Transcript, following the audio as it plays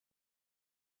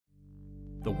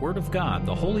The Word of God,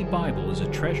 the Holy Bible, is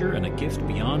a treasure and a gift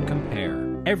beyond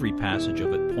compare. Every passage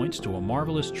of it points to a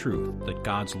marvelous truth that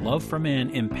God's love for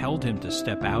man impelled him to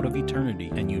step out of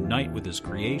eternity and unite with his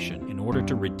creation in order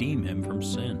to redeem him from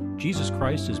sin. Jesus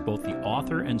Christ is both the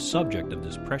author and subject of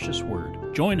this precious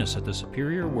Word. Join us at the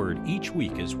Superior Word each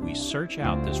week as we search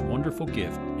out this wonderful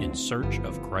gift in search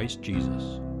of Christ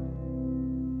Jesus.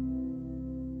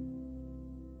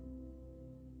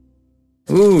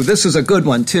 Ooh, this is a good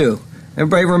one, too.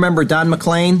 Everybody remember Don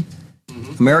McLean,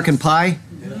 American Pie?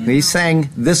 Yeah. He sang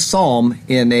this psalm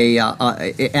in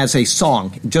as a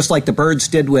song, just like the Byrds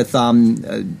did with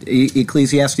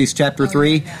Ecclesiastes chapter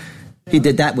 3. He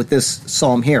did that with this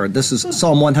psalm here. This is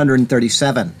Psalm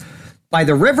 137. By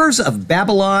the rivers of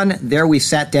Babylon, there we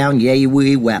sat down, yea,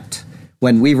 we wept,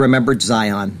 when we remembered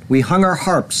Zion. We hung our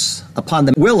harps upon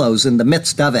the willows in the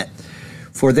midst of it.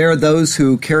 For there those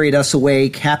who carried us away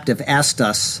captive asked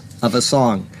us of a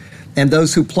song. And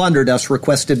those who plundered us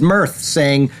requested mirth,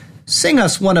 saying, "Sing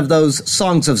us one of those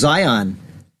songs of Zion."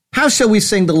 How shall we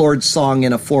sing the Lord's song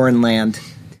in a foreign land?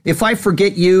 If I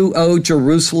forget you, O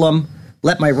Jerusalem,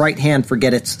 let my right hand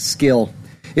forget its skill.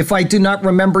 If I do not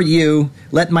remember you,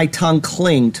 let my tongue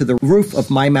cling to the roof of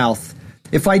my mouth.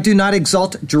 If I do not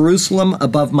exalt Jerusalem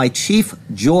above my chief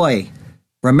joy,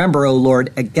 remember, O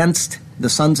Lord, against the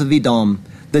sons of Edom,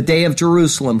 the day of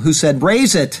Jerusalem, who said,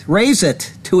 raise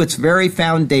it to its very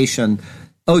foundation.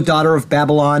 O daughter of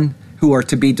Babylon, who are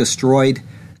to be destroyed,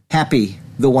 happy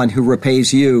the one who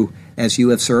repays you as you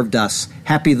have served us.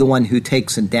 Happy the one who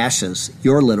takes and dashes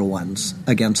your little ones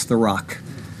against the rock.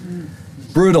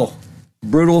 Brutal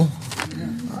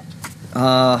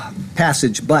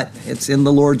passage, but it's in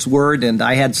the Lord's Word, and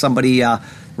I had somebody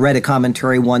read a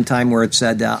commentary one time where it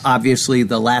said, obviously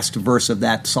the last verse of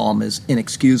that psalm is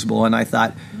inexcusable, and I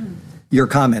thought, your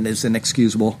comment is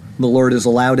inexcusable. The Lord has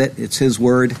allowed it. It's His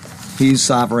Word. He's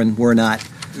sovereign. We're not.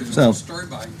 There's a whole story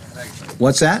behind that, actually.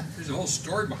 What's that? There's a whole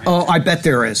story behind that. I bet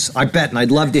there is. I bet, and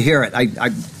I'd love to hear it.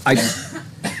 I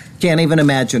can't even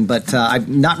imagine, but I've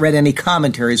not read any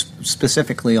commentaries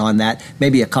specifically on that.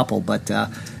 Maybe a couple, but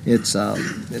it's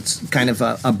kind of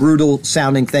a brutal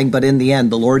sounding thing. But in the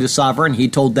end, the Lord is sovereign. He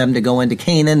told them to go into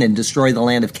Canaan and destroy the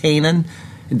land of Canaan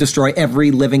and destroy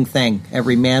every living thing,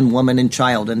 every man, woman, and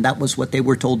child. And that was what they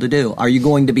were told to do. Are you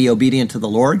going to be obedient to the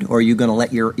Lord, or are you going to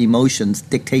let your emotions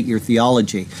dictate your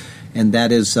theology? And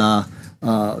that is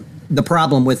the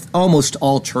problem with almost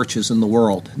all churches in the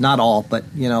world. Not all, but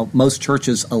most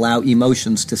churches allow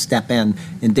emotions to step in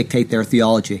and dictate their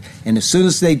theology. And as soon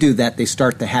as they do that, they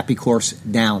start the happy course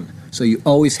down. So you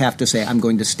always have to say, I'm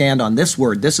going to stand on this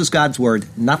word. This is God's word.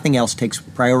 Nothing else takes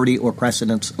priority or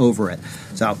precedence over it.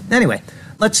 So anyway,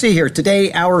 let's see here.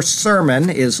 Today our sermon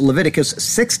is Leviticus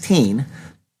 16,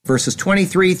 verses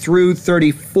 23 through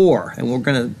 34. And we're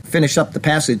going to finish up the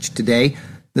passage today.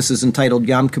 This is entitled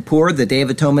Yom Kippur, the Day of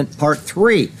Atonement, Part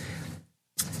 3.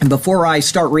 And before I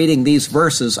start reading these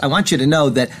verses, I want you to know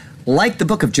that, like the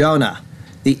book of Jonah,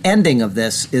 the ending of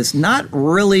this is not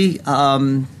really,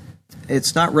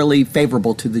 it's not really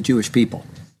favorable to the Jewish people,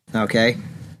 okay?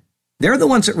 They're the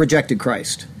ones that rejected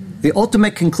Christ. The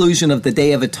ultimate conclusion of the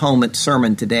Day of Atonement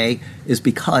sermon today is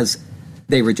because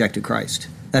they rejected Christ.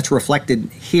 That's reflected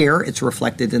here. It's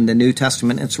reflected in the New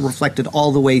Testament. It's reflected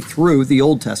all the way through the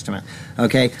Old Testament.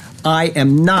 Okay? I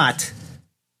am not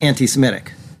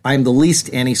anti-Semitic. I am the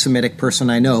least anti-Semitic person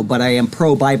I know, but I am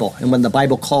pro-Bible. And when the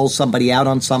Bible calls somebody out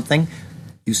on something,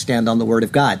 you stand on the Word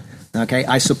of God. Okay?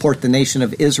 I support the nation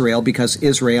of Israel because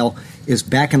Israel is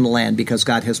back in the land because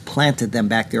God has planted them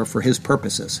back there for His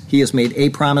purposes. He has made a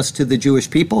promise to the Jewish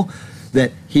people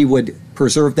that He would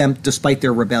preserve them despite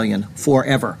their rebellion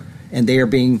forever. And they are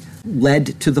being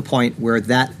led to the point where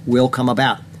that will come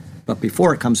about. But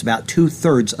before it comes about,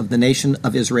 2/3 of the nation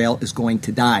of Israel is going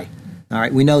to die. All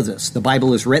right, we know this. The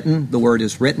Bible is written. The Word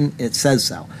is written. It says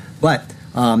so. But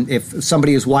if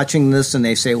somebody is watching this and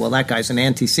they say, well, that guy's an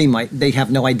anti-Semite, they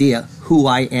have no idea who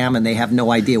I am and they have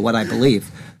no idea what I believe.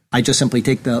 I just simply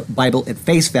take the Bible at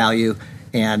face value,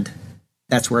 and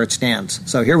that's where it stands.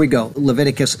 So here we go.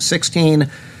 Leviticus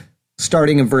 16,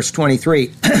 starting in verse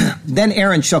 23. Then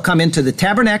Aaron shall come into the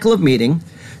tabernacle of meeting,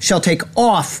 shall take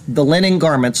off the linen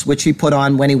garments which he put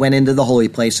on when he went into the holy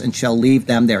place, and shall leave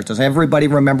them there. Does everybody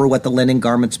remember what the linen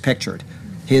garments pictured?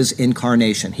 His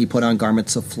incarnation. He put on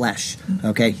garments of flesh.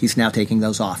 Okay, he's now taking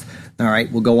those off. All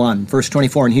right, we'll go on. Verse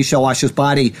 24, and he shall wash his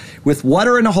body with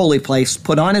water in a holy place,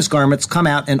 put on his garments, come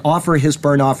out and offer his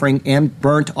burnt offering and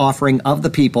burnt offering of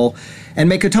the people, and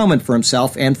make atonement for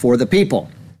himself and for the people.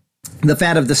 The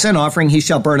fat of the sin offering he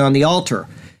shall burn on the altar.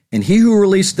 And he who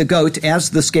released the goat as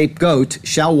the scapegoat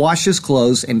shall wash his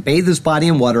clothes and bathe his body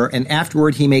in water, and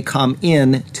afterward he may come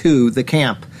in to the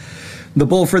camp. The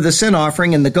bull for the sin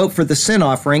offering and the goat for the sin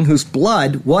offering, whose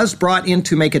blood was brought in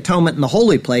to make atonement in the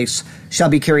holy place, shall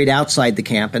be carried outside the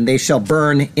camp, and they shall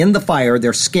burn in the fire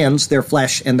their skins, their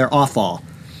flesh, and their offal.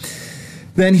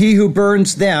 Then he who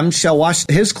burns them shall wash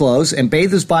his clothes and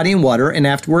bathe his body in water, and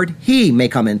afterward he may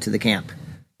come into the camp.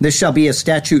 This shall be a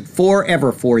statute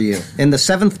forever for you. In the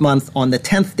 7th month, on the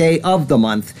 10th day of the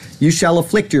month, you shall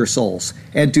afflict your souls,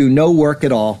 and do no work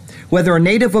at all, whether a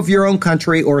native of your own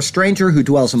country or a stranger who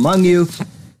dwells among you.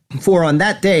 For on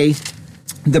that day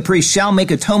the priest shall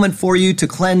make atonement for you to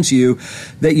cleanse you,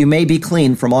 that you may be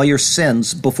clean from all your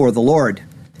sins before the Lord.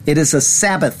 It is a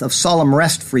Sabbath of solemn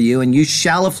rest for you, and you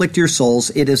shall afflict your souls.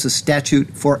 It is a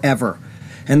statute forever.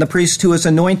 And the priest who is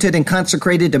anointed and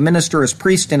consecrated to minister as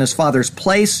priest in his father's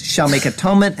place shall make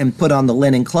atonement and put on the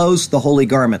linen clothes, the holy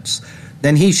garments.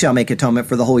 Then he shall make atonement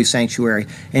for the holy sanctuary,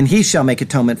 and he shall make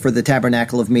atonement for the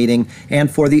tabernacle of meeting,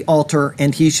 and for the altar,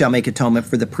 and he shall make atonement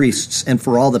for the priests, and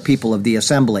for all the people of the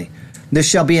assembly. This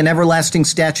shall be an everlasting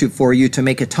statute for you to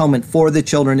make atonement for the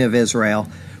children of Israel,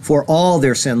 for all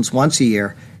their sins once a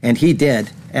year, and he did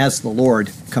as the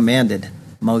Lord commanded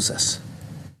Moses.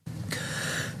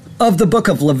 Of the book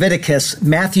of Leviticus,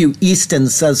 Matthew Easton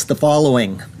says the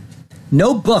following: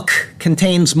 "No book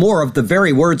contains more of the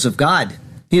very words of God.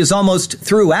 He is almost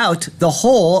throughout the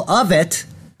whole of it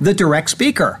the direct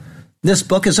speaker. This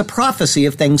book is a prophecy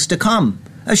of things to come,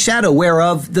 a shadow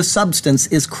whereof the substance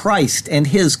is Christ and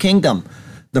his kingdom.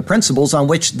 The principles on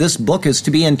which this book is to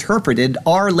be interpreted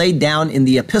are laid down in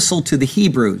the Epistle to the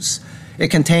Hebrews. It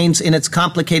contains in its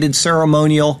complicated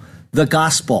ceremonial the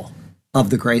gospel of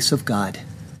the grace of God."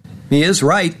 He is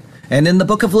right. And in the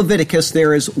book of Leviticus,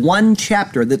 there is one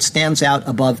chapter that stands out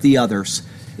above the others.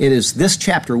 It is this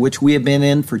chapter which we have been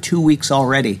in for 2 weeks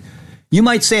already. You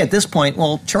might say at this point,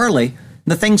 well, Charlie,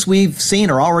 the things we've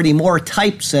seen are already more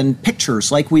types and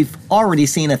pictures like we've already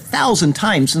seen 1,000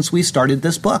 times since we started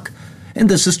this book. And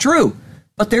this is true.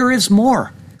 But there is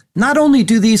more. Not only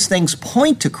do these things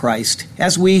point to Christ,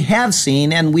 as we have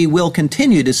seen and we will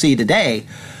continue to see today,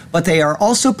 but they are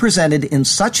also presented in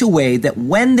such a way that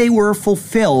when they were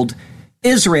fulfilled,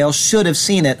 Israel should have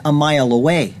seen it a mile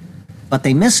away. But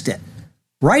they missed it.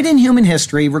 Right in human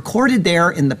history, recorded there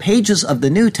in the pages of the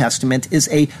New Testament, is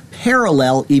a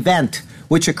parallel event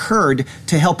which occurred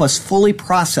to help us fully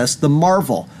process the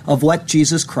marvel of what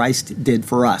Jesus Christ did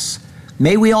for us.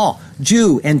 May we all,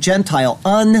 Jew and Gentile,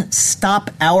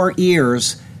 unstop our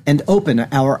ears and open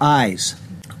our eyes.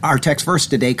 Our text verse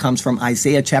today comes from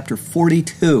Isaiah chapter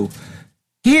 42.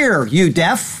 "Hear, you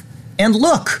deaf, and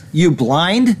look, you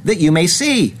blind, that you may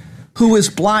see. Who is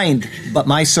blind but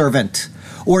my servant,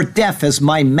 or deaf as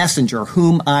my messenger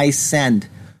whom I send?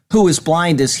 Who is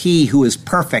blind as he who is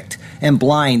perfect, and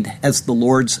blind as the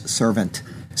Lord's servant?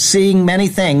 Seeing many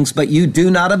things, but you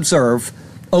do not observe,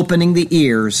 opening the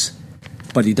ears,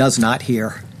 but he does not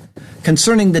hear."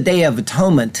 Concerning the Day of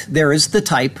Atonement, there is the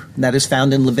type that is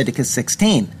found in Leviticus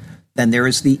 16. Then there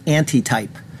is the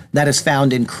antitype that is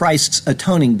found in Christ's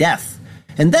atoning death.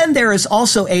 And then there is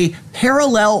also a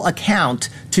parallel account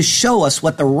to show us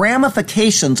what the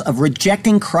ramifications of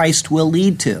rejecting Christ will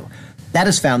lead to. That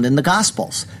is found in the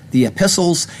Gospels, the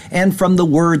epistles, and from the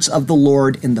words of the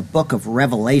Lord in the book of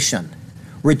Revelation.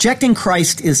 Rejecting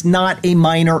Christ is not a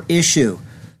minor issue.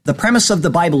 The premise of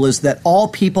the Bible is that all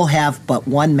people have but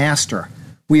one master.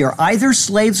 We are either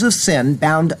slaves of sin,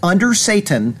 bound under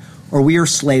Satan, or we are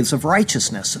slaves of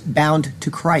righteousness, bound to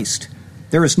Christ.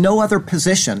 There is no other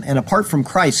position, and apart from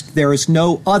Christ, there is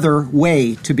no other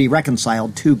way to be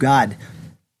reconciled to God.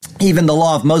 Even the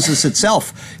law of Moses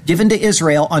itself, given to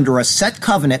Israel under a set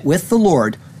covenant with the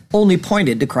Lord, only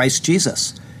pointed to Christ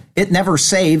Jesus. It never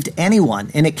saved anyone,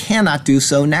 and it cannot do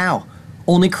so now.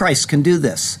 Only Christ can do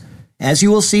this. As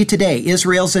you will see today,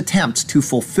 Israel's attempts to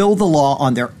fulfill the law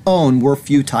on their own were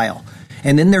futile.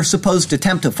 And in their supposed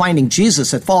attempt of finding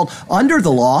Jesus at fault under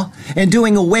the law and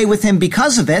doing away with him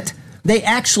because of it, they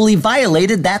actually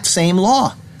violated that same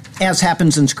law. As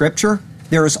happens in Scripture,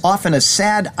 there is often a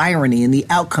sad irony in the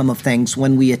outcome of things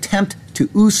when we attempt to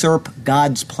usurp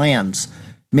God's plans.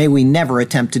 May we never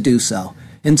attempt to do so.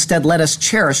 Instead, let us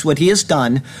cherish what he has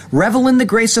done, revel in the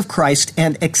grace of Christ,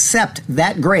 and accept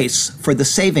that grace for the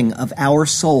saving of our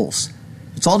souls.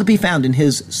 It's all to be found in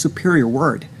his superior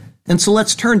word. And so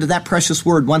let's turn to that precious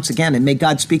word once again, and may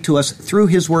God speak to us through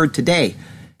his word today,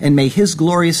 and may his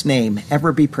glorious name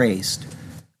ever be praised.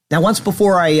 Now, once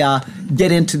before I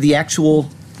get into the actual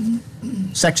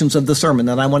sections of the sermon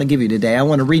that I want to give you today, I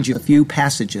want to read you a few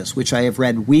passages which I have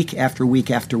read week after week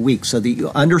after week so that you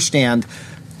understand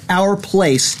our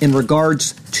place in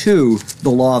regards to the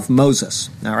law of Moses.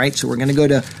 All right, so we're going to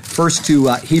go first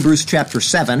to Hebrews chapter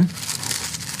 7,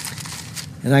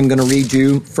 and I'm going to read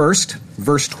you first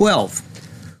verse 12.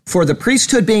 For the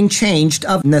priesthood being changed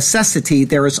of necessity,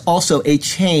 there is also a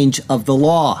change of the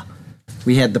law.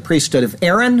 We had the priesthood of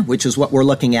Aaron, which is what we're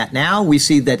looking at now. We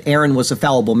see that Aaron was a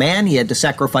fallible man. He had to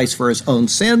sacrifice for his own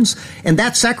sins. And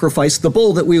that sacrifice, the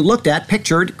bull that we looked at,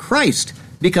 pictured Christ,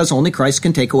 because only Christ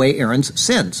can take away Aaron's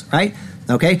sins, right?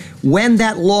 Okay? When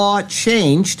that law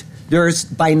changed, there's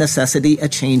by necessity a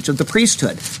change of the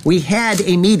priesthood. We had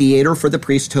a mediator for the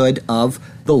priesthood of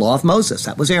the law of Moses.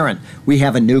 That was Aaron. We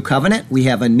have a new covenant. We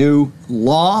have a new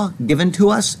law given to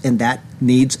us, and that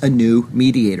needs a new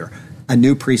mediator, a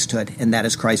new priesthood, and that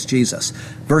is Christ Jesus.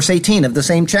 Verse 18 of the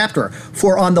same chapter.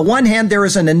 For on the one hand, there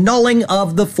is an annulling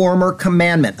of the former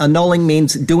commandment. Annulling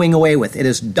means doing away with. It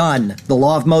is done, the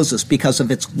law of Moses, because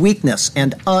of its weakness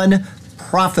and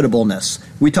unprofitableness.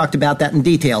 We talked about that in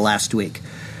detail last week.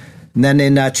 And then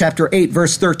in chapter 8,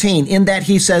 verse 13, in that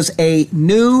he says, a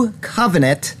new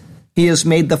covenant, he has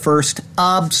made the first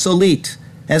obsolete.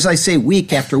 As I say,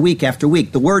 week after week after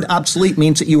week. The word obsolete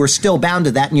means that you are still bound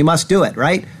to that and you must do it,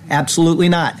 right? Absolutely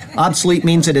not. Obsolete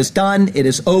means it is done, it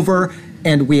is over,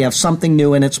 and we have something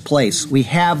new in its place. We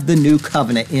have the new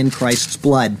covenant in Christ's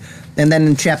blood. And then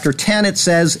in chapter 10, it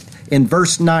says, in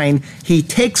verse 9, he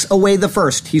takes away the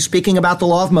first. He's speaking about the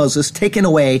law of Moses, taken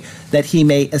away that he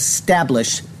may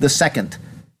establish the second.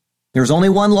 There's only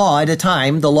one law at a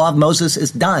time. The law of Moses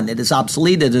is done. It is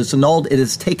obsolete. It is annulled. It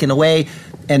is taken away,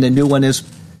 and a new one is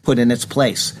put in its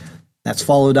place. That's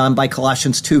followed on by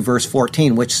Colossians 2, verse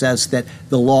 14, which says that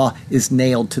the law is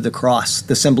nailed to the cross.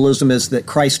 The symbolism is that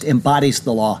Christ embodies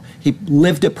the law. He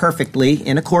lived it perfectly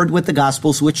in accord with the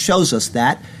Gospels, which shows us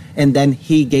that, and then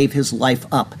he gave his life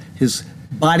up. His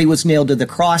body was nailed to the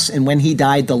cross, and when he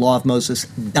died, the law of Moses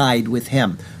died with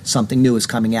him. Something new is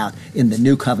coming out in the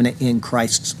new covenant in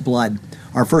Christ's blood.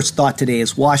 Our first thought today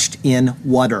is washed in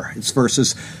water. It's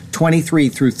verses 23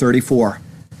 through 34.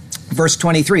 Verse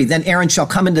 23, then Aaron shall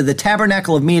come into the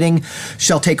tabernacle of meeting,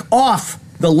 shall take off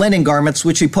the linen garments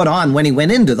which he put on when he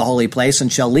went into the holy place,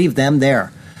 and shall leave them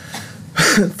there.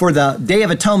 For the Day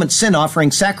of Atonement sin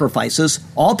offering sacrifices,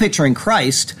 all picturing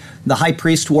Christ, the high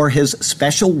priest wore his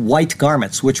special white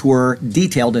garments, which were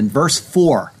detailed in verse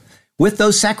 4. With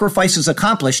those sacrifices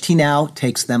accomplished, he now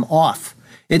takes them off.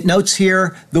 It notes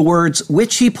here the words,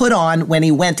 which he put on when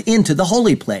he went into the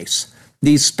holy place.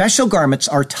 These special garments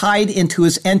are tied into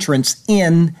his entrance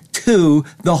into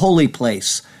the holy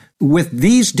place. With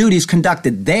these duties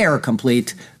conducted there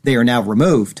complete, they are now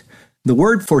removed. The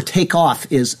word for take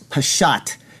off is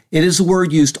pashat. It is a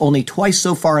word used only twice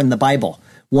so far in the Bible.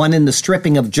 One in the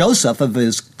stripping of Joseph of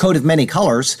his coat of many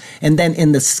colors, and then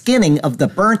in the skinning of the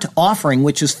burnt offering,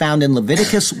 which is found in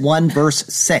Leviticus 1, verse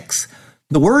 6.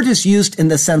 The word is used in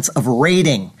the sense of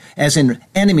raiding, as in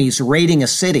enemies raiding a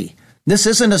city. This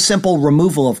isn't a simple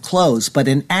removal of clothes, but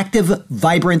an active,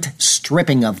 vibrant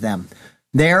stripping of them.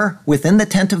 There, within the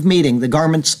tent of meeting, the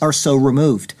garments are so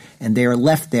removed, and they are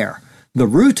left there. The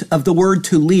root of the word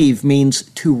to leave means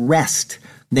to rest.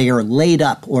 They are laid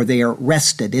up, or they are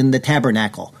rested in the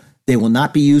tabernacle. They will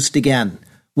not be used again.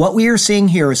 What we are seeing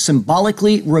here is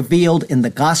symbolically revealed in the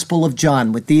Gospel of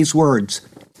John with these words.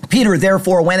 Peter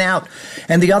therefore went out,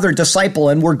 and the other disciple,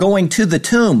 and were going to the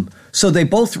tomb. So they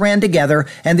both ran together,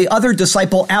 and the other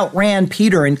disciple outran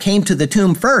Peter and came to the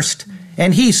tomb first.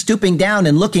 And he, stooping down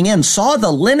and looking in, saw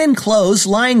the linen clothes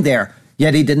lying there,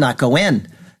 yet he did not go in.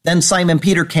 Then Simon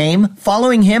Peter came,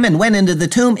 following him, and went into the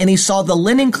tomb, and he saw the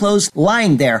linen clothes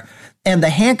lying there, and the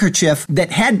handkerchief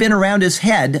that had been around his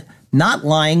head, not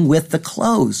lying with the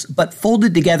clothes, but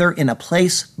folded together in a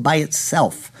place by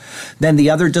itself. Then the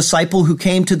other disciple who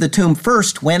came to the tomb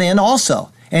first went in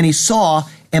also, and he saw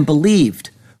and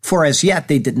believed, for as yet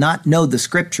they did not know the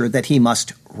scripture that he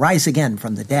must rise again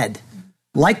from the dead.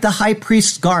 Like the high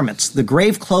priest's garments, the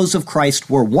grave clothes of Christ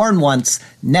were worn once,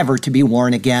 never to be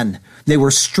worn again. They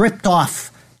were stripped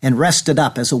off and rested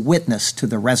up as a witness to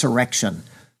the resurrection.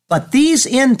 But these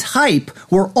in type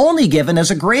were only given as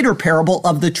a greater parable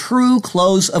of the true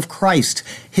clothes of Christ,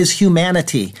 his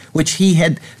humanity, which he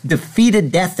had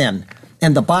defeated death in,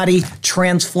 and the body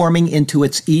transforming into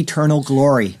its eternal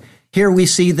glory. Here we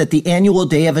see that the annual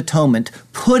Day of Atonement,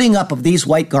 putting up of these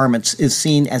white garments, is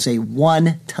seen as a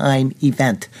one-time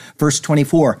event. Verse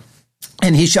 24,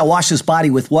 and he shall wash his body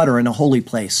with water in a holy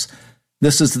place.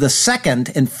 This is the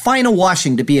second and final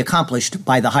washing to be accomplished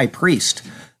by the high priest.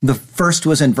 The first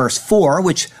was in verse 4,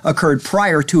 which occurred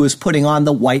prior to his putting on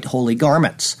the white holy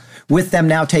garments. With them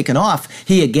now taken off,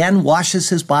 he again washes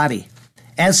his body.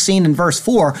 As seen in verse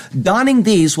 4, donning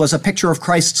these was a picture of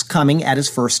Christ's coming at his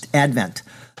first advent.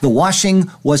 The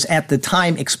washing was at the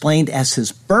time explained as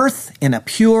his birth in a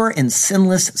pure and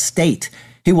sinless state.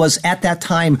 He was at that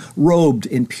time robed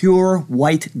in pure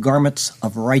white garments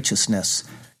of righteousness.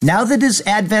 Now that his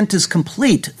advent is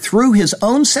complete through his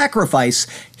own sacrifice,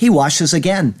 he washes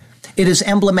again. It is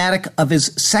emblematic of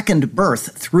his second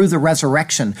birth through the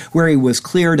resurrection, where he was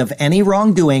cleared of any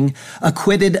wrongdoing,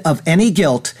 acquitted of any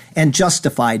guilt, and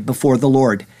justified before the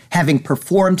Lord, having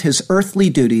performed his earthly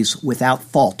duties without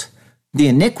fault. The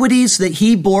iniquities that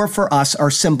he bore for us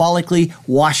are symbolically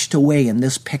washed away in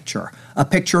this picture, a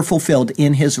picture fulfilled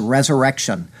in his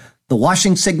resurrection. The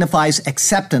washing signifies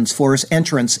acceptance for his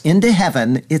entrance into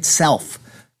heaven itself.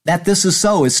 That this is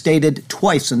so is stated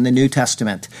twice in the New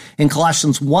Testament. In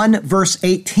Colossians 1, verse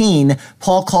 18,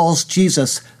 Paul calls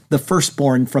Jesus the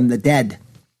firstborn from the dead.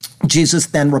 Jesus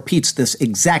then repeats this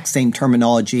exact same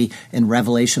terminology in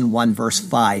Revelation 1, verse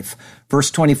 5.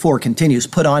 Verse 24 continues,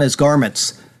 put on his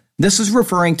garments. This is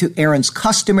referring to Aaron's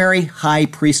customary high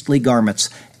priestly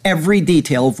garments, every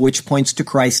detail of which points to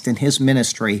Christ and his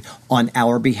ministry on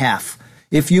our behalf.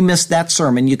 If you missed that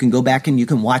sermon, you can go back and you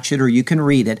can watch it or you can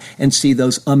read it and see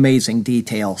those amazing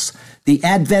details. The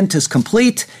Advent is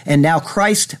complete, and now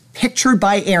Christ, pictured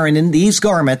by Aaron in these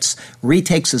garments,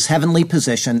 retakes his heavenly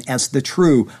position as the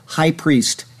true high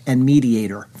priest and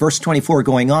mediator. Verse 24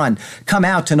 going on, come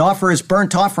out and offer his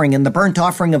burnt offering and the burnt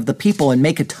offering of the people and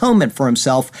make atonement for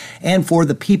himself and for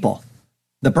the people.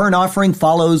 The burnt offering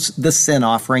follows the sin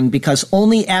offering because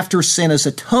only after sin is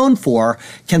atoned for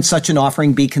can such an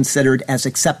offering be considered as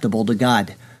acceptable to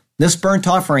God. This burnt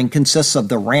offering consists of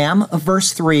the ram of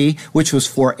verse 3, which was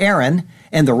for Aaron,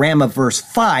 and the ram of verse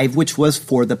 5, which was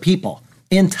for the people.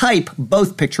 In type,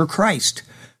 both picture Christ.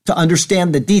 To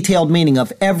understand the detailed meaning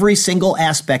of every single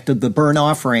aspect of the burnt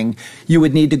offering, you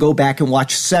would need to go back and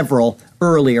watch several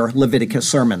earlier Leviticus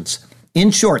sermons.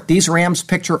 In short, these rams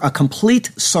picture a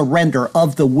complete surrender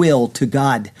of the will to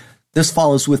God. This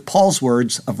follows with Paul's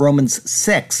words of Romans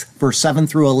 6, verse 7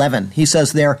 through 11. He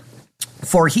says there,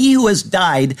 for he who has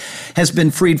died has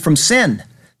been freed from sin.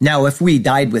 Now, if we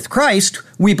died with Christ,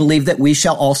 we believe that we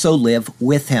shall also live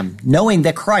with him, knowing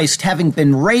that Christ, having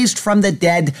been raised from the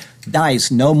dead,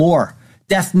 dies no more.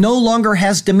 Death no longer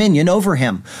has dominion over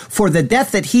him. For the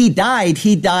death that he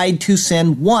died to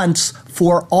sin once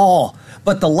for all.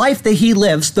 But the life that he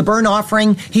lives, the burnt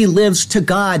offering, he lives to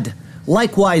God.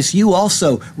 Likewise, you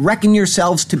also reckon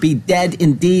yourselves to be dead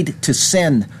indeed to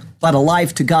sin, but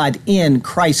alive to God in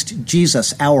Christ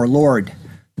Jesus our Lord.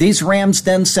 These rams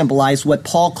then symbolize what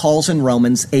Paul calls in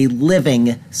Romans a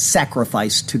living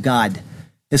sacrifice to God.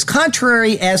 As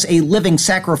contrary as a living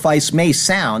sacrifice may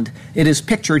sound, it is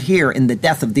pictured here in the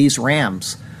death of these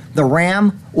rams. The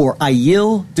ram, or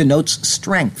ayil, denotes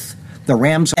strength. The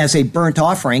rams as a burnt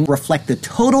offering reflect the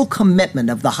total commitment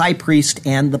of the high priest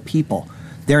and the people.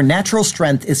 Their natural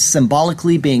strength is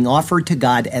symbolically being offered to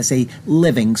God as a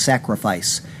living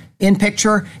sacrifice. In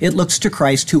picture, it looks to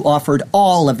Christ who offered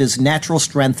all of his natural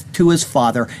strength to his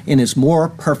Father in his more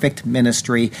perfect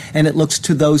ministry, and it looks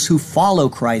to those who follow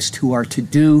Christ who are to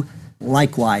do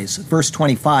likewise. Verse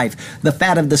 25, the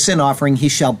fat of the sin offering he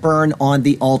shall burn on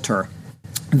the altar.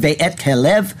 Ve'et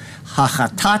kelev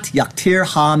hachatat yaktir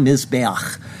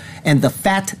ha-mizbeach. And the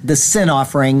fat, the sin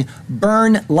offering,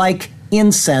 burn like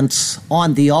incense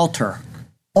on the altar.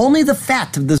 Only the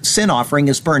fat of the sin offering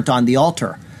is burnt on the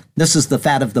altar. This is the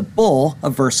fat of the bull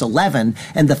of verse 11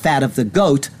 and the fat of the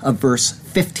goat of verse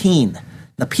 15.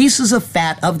 The pieces of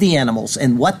fat of the animals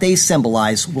and what they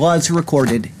symbolize was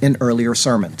recorded in earlier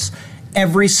sermons,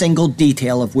 every single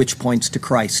detail of which points to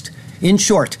Christ. In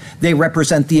short, they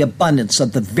represent the abundance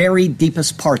of the very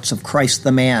deepest parts of Christ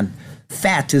the man.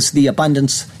 Fat is the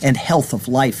abundance and health of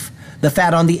life. The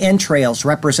fat on the entrails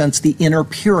represents the inner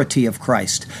purity of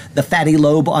Christ. The fatty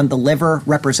lobe on the liver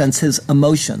represents his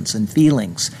emotions and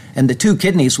feelings. And the two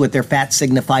kidneys with their fat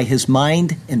signify his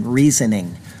mind and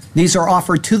reasoning. These are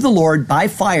offered to the Lord by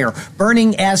fire,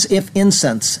 burning as if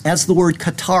incense, as the word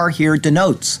katar here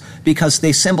denotes, because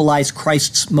they symbolize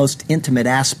Christ's most intimate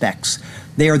aspects.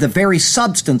 They are the very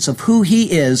substance of who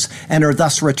he is and are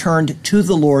thus returned to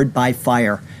the Lord by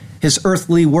fire. His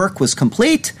earthly work was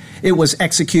complete, it was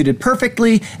executed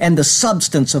perfectly, and the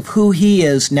substance of who he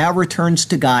is now returns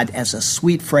to God as a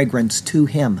sweet fragrance to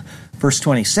him. Verse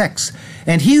 26,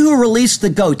 and he who released the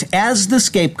goat as the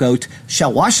scapegoat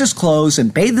shall wash his clothes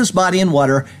and bathe his body in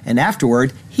water, and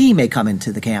afterward he may come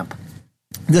into the camp.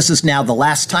 This is now the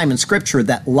last time in Scripture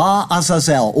that La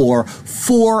Azazel, or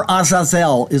for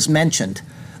Azazel, is mentioned.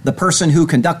 The person who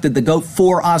conducted the goat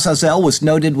for Azazel was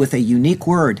noted with a unique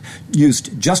word,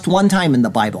 used just one time in the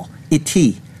Bible,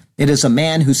 iti. It is a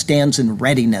man who stands in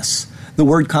readiness. The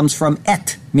word comes from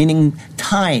et, meaning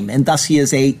time, and thus he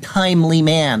is a timely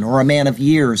man, or a man of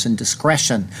years and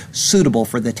discretion, suitable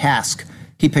for the task.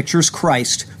 He pictures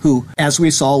Christ, who, as we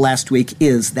saw last week,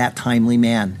 is that timely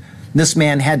man. This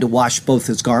man had to wash both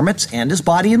his garments and his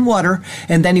body in water,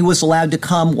 and then he was allowed to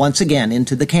come once again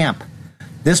into the camp.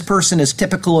 This person is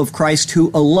typical of Christ,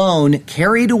 who alone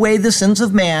carried away the sins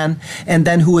of man, and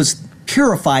then who was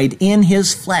purified in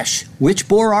his flesh, which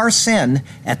bore our sin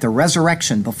at the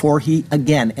resurrection before he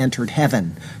again entered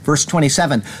heaven. Verse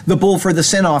 27, the bull for the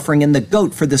sin offering and the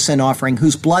goat for the sin offering,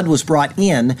 whose blood was brought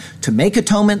in to make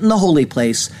atonement in the holy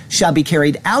place, shall be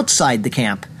carried outside the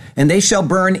camp, and they shall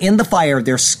burn in the fire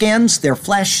their skins, their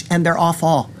flesh, and their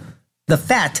offal. The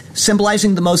fat,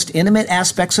 symbolizing the most intimate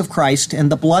aspects of Christ,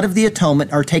 and the blood of the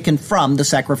atonement are taken from the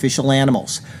sacrificial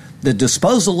animals. The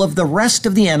disposal of the rest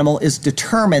of the animal is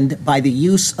determined by the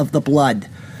use of the blood.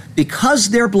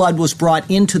 Because their blood was brought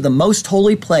into the most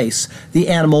holy place, the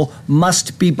animal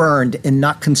must be burned and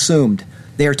not consumed.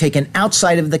 They are taken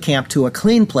outside of the camp to a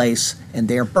clean place, and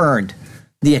they are burned.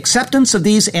 The acceptance of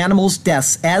these animals'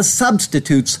 deaths as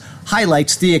substitutes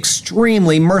highlights the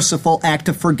extremely merciful act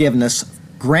of forgiveness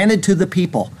granted to the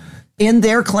people. In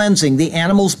their cleansing, the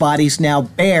animals' bodies now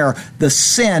bear the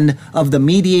sin of the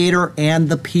mediator and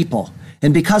the people.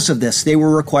 And because of this, they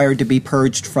were required to be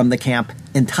purged from the camp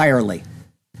entirely.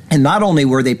 And not only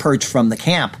were they purged from the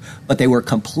camp, but they were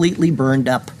completely burned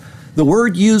up. The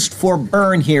word used for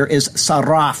burn here is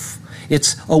saraf.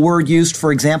 It's a word used,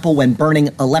 for example, when burning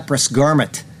a leprous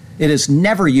garment. It is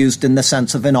never used in the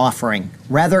sense of an offering.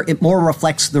 Rather, it more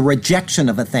reflects the rejection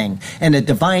of a thing and a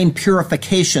divine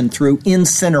purification through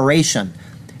incineration.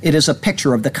 It is a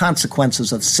picture of the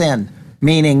consequences of sin,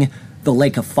 meaning the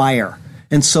lake of fire.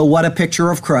 And so what a picture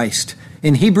of Christ.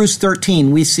 In Hebrews 13,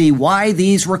 we see why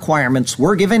these requirements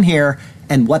were given here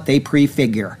and what they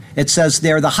prefigure. It says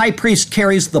there, the high priest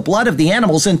carries the blood of the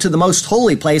animals into the most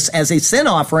holy place as a sin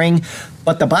offering,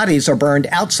 but the bodies are burned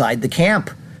outside the camp.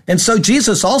 And so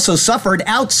Jesus also suffered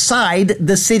outside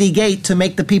the city gate to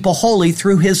make the people holy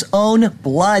through his own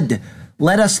blood.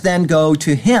 Let us then go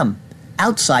to him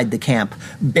outside the camp,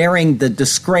 bearing the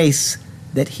disgrace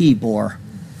that he bore.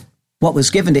 What was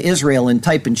given to Israel in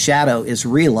type and shadow is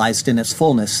realized in its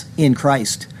fullness in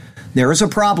Christ. There is a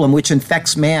problem which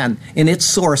infects man, and its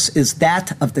source is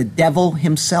that of the devil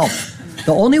himself.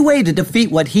 The only way to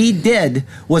defeat what he did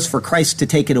was for Christ to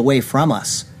take it away from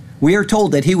us. We are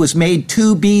told that he was made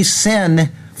to be sin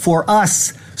for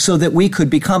us so that we could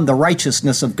become the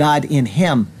righteousness of God in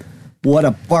him. What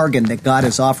a bargain that God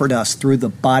has offered us through the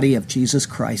body of Jesus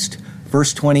Christ.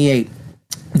 Verse 28,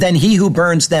 then he who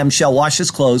burns them shall wash his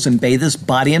clothes and bathe his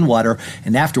body in water,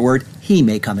 and afterward he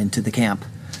may come into the camp.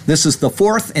 This is the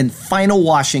fourth and final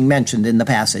washing mentioned in the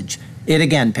passage. It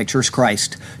again pictures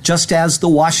Christ, just as the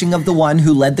washing of the one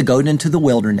who led the goat into the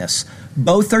wilderness.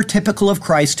 Both are typical of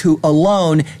Christ, who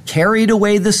alone carried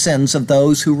away the sins of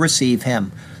those who receive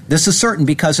him. This is certain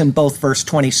because in both verse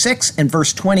 26 and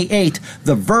verse 28,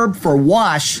 the verb for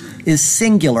wash is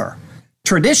singular.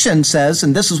 Tradition says,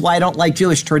 and this is why I don't like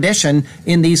Jewish tradition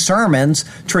in these sermons,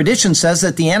 tradition says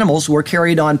that the animals were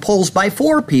carried on poles by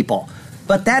 4 people.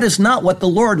 But that is not what the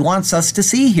Lord wants us to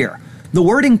see here. The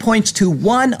wording points to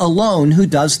one alone who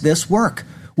does this work.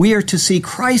 We are to see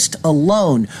Christ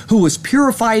alone, who was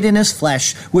purified in his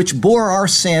flesh, which bore our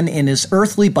sin in his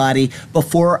earthly body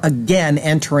before again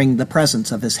entering the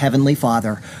presence of his heavenly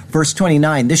Father. Verse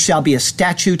 29, this shall be a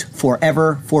statute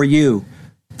forever for you.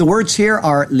 The words here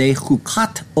are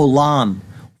lechukat olam,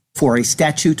 for a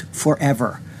statute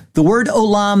forever. The word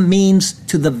olam means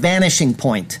to the vanishing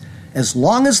point. As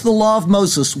long as the law of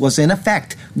Moses was in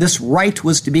effect, this rite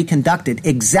was to be conducted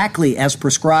exactly as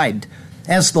prescribed.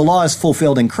 As the law is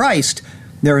fulfilled in Christ,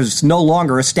 there is no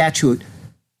longer a statute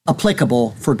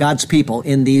applicable for God's people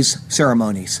in these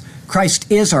ceremonies.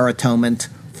 Christ is our atonement,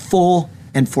 full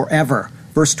and forever.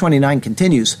 Verse 29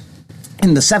 continues,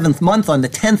 in the 7th month, on the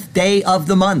 10th day of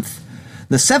the month.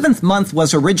 The 7th month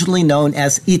was originally known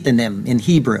as Ethanim in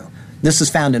Hebrew. This is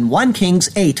found in 1 Kings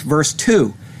 8, verse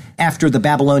 2. After the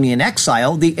Babylonian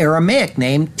exile, the Aramaic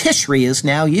name Tishri is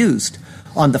now used.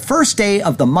 On the first day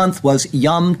of the month was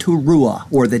Yom Teruah,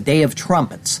 or the Day of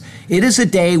Trumpets. It is a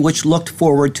day which looked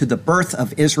forward to the birth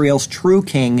of Israel's true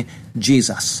king,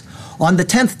 Jesus. On the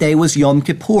 10th day was Yom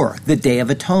Kippur, the Day of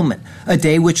Atonement, a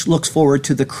day which looks forward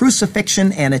to the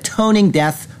crucifixion and atoning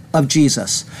death of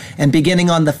Jesus. And beginning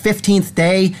on the 15th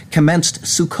day commenced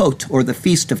Sukkot, or the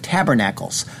Feast of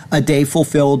Tabernacles, a day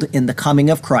fulfilled in the coming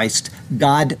of Christ,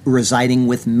 God residing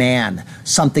with man,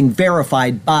 something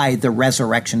verified by the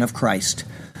resurrection of Christ.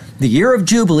 The year of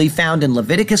Jubilee found in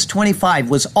Leviticus 25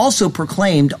 was also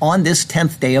proclaimed on this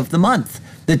 10th day of the month,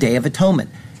 the Day of Atonement,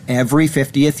 every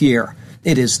 50th year.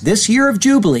 It is this year of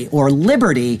Jubilee, or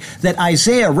liberty, that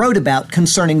Isaiah wrote about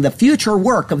concerning the future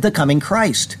work of the coming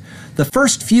Christ. The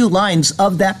first few lines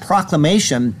of that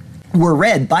proclamation were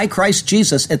read by Christ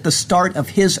Jesus at the start of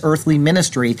his earthly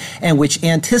ministry, and which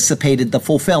anticipated the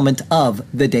fulfillment of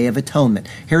the Day of Atonement.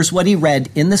 Here's what he read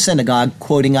in the synagogue,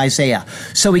 quoting Isaiah.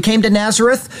 So he came to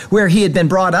Nazareth, where he had been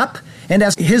brought up, and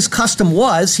as his custom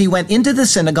was, he went into the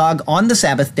synagogue on the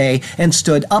Sabbath day and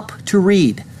stood up to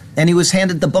read. And he was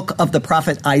handed the book of the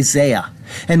prophet Isaiah.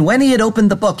 And when he had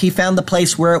opened the book, he found the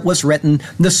place where it was written,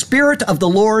 "The Spirit of the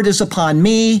Lord is upon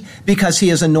me, because he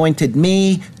has anointed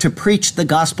me to preach the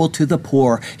gospel to the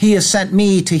poor. He has sent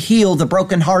me to heal the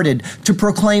brokenhearted, to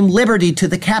proclaim liberty to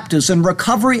the captives and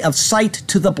recovery of sight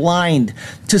to the blind,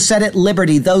 to set at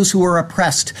liberty those who are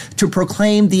oppressed, to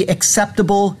proclaim the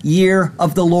acceptable year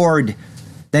of the Lord."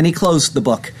 Then he closed the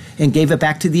book and gave it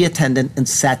back to the attendant and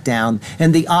sat down.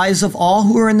 And the eyes of all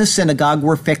who were in the synagogue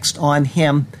were fixed on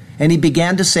him. And he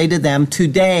began to say to them,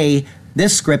 "Today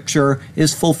this scripture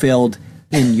is fulfilled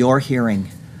in your hearing."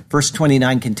 Verse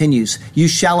 29 continues, "You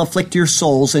shall afflict your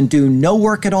souls and do no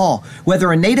work at all,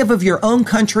 whether a native of your own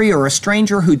country or a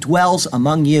stranger who dwells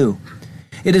among you."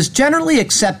 It is generally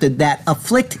accepted that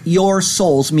afflict your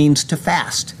souls means to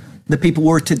fast. The people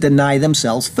were to deny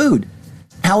themselves food.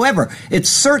 However, it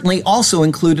certainly also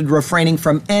included refraining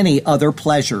from any other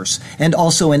pleasures, and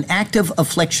also an active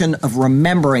affliction of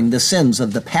remembering the sins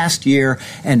of the past year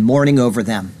and mourning over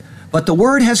them. But the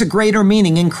word has a greater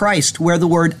meaning in Christ, where the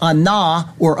word anah,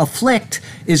 or afflict,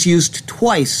 is used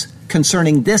twice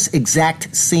concerning this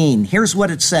exact scene. Here's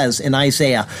what it says in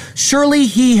Isaiah. "Surely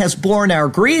he has borne our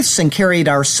griefs and carried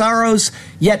our sorrows,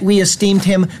 yet we esteemed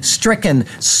him stricken,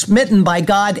 smitten by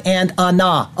God, and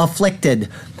anah, afflicted.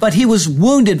 But he was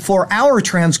wounded for our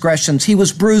transgressions. He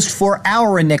was bruised for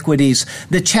our iniquities.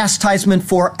 The chastisement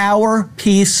for our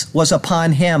peace was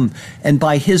upon him, and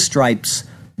by his stripes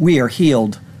we are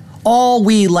healed. All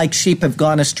we like sheep have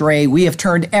gone astray. We have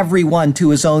turned every one to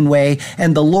his own way,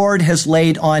 and the Lord has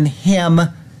laid on him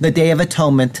the Day of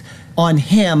Atonement, on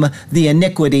him the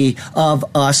iniquity of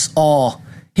us all.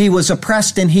 He was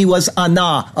oppressed and he was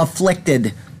anah,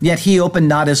 afflicted, yet he opened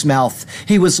not his mouth.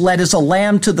 He was led as a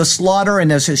lamb to the slaughter,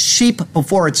 and as a sheep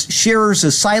before its shearers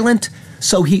is silent,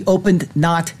 so he opened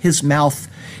not his mouth.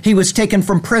 He was taken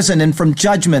from prison and from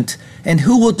judgment, and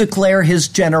who will declare his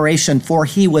generation? For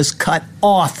he was cut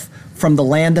off from the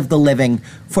land of the living.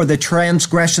 For the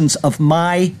transgressions of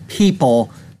my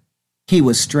people he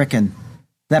was stricken."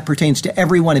 That pertains to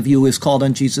every one of you who is called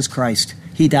on Jesus Christ.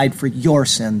 He died for your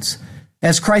sins.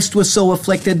 As Christ was so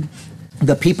afflicted,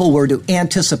 the people were to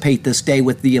anticipate this day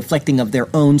with the afflicting of their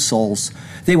own souls.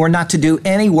 They were not to do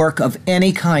any work of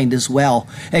any kind as well,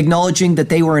 acknowledging that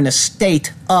they were in a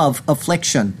state of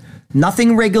affliction.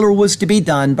 Nothing regular was to be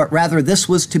done, but rather this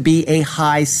was to be a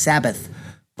high Sabbath.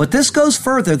 But this goes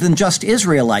further than just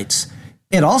Israelites.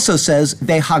 It also says,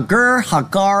 "Vehager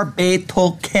hagar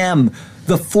beitokem,"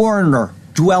 the foreigner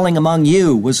dwelling among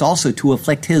you was also to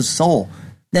afflict his soul.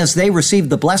 As they received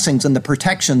the blessings and the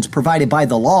protections provided by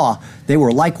the law, they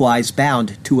were likewise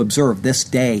bound to observe this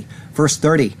day. Verse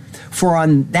 30, "For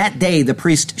on that day the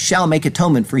priest shall make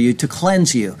atonement for you to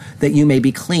cleanse you, that you may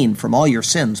be clean from all your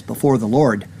sins before the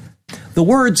Lord." The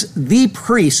words "the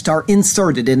priest" are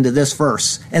inserted into this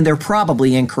verse, and they're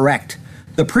probably incorrect.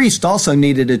 The priest also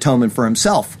needed atonement for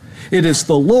himself. It is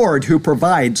the Lord who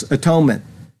provides atonement.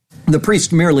 The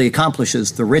priest merely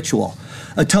accomplishes the ritual.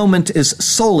 Atonement is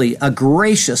solely a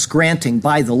gracious granting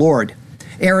by the Lord.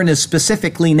 Aaron is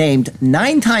specifically named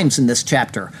 9 times in this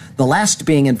chapter, the last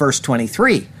being in verse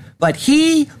 23. But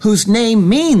he whose name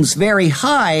means very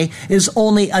high is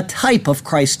only a type of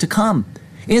Christ to come.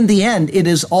 In the end, it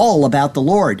is all about the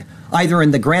Lord, either in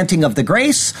the granting of the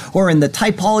grace or in the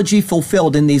typology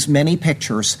fulfilled in these many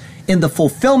pictures. In the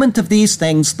fulfillment of these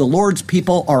things, the Lord's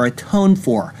people are atoned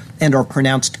for and are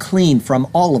pronounced clean from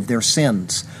all of their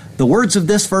sins. The words of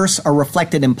this verse are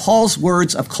reflected in Paul's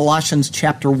words of Colossians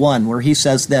chapter 1, where he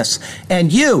says this,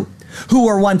 "And you, who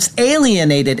were once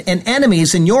alienated and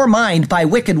enemies in your mind by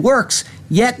wicked works,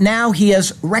 yet now he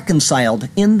has reconciled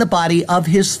in the body of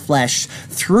his flesh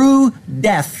through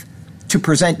death to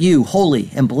present you holy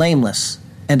and blameless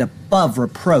and above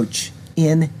reproach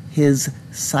in his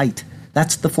sight."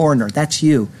 That's the foreigner. That's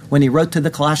you. When he wrote to the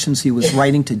Colossians, he was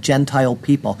writing to Gentile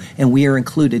people, and we are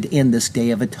included in this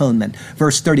Day of Atonement.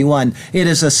 Verse 31, "It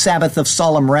is a Sabbath of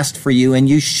solemn rest for you, and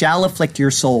you shall afflict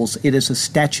your souls. It is a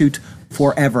statute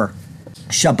forever."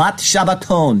 Shabbat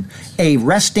Shabbaton, a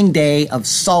resting day of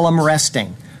solemn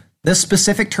resting. This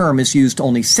specific term is used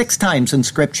only 6 times in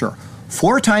Scripture.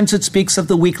 4 times it speaks of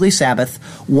the weekly Sabbath,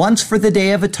 once for the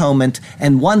Day of Atonement,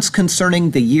 and once concerning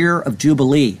the year of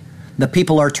Jubilee. The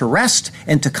people are to rest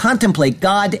and to contemplate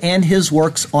God and His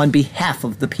works on behalf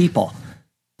of the people.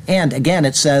 And again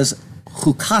it says,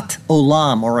 Chukat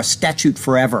Olam, or a statute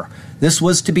forever. This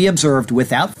was to be observed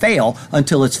without fail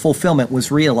until its fulfillment was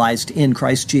realized in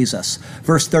Christ Jesus.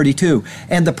 Verse 32,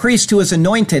 and the priest who is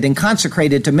anointed and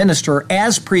consecrated to minister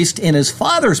as priest in his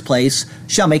Father's place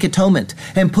shall make atonement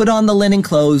and put on the linen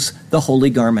clothes, the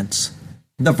holy garments.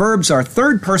 The verbs are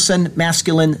third person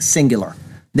masculine singular.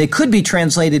 They could be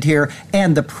translated here,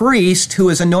 and the priest who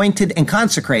is anointed and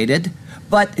consecrated,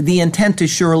 but the intent is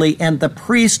surely, and the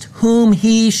priest whom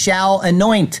he shall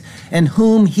anoint, and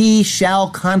whom he shall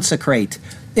consecrate.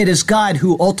 It is God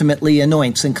who ultimately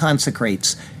anoints and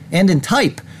consecrates. And in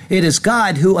type, it is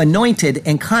God who anointed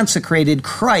and consecrated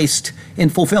Christ in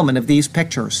fulfillment of these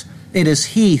pictures. It is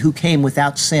He who came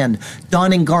without sin,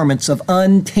 donning garments of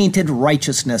untainted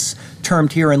righteousness,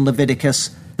 termed here in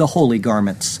Leviticus the holy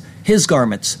garments. His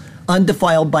garments,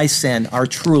 undefiled by sin, are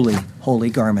truly holy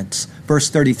garments. Verse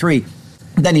 33,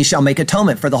 then he shall make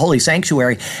atonement for the holy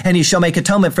sanctuary, and he shall make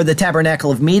atonement for the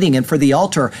tabernacle of meeting and for the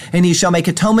altar, and he shall make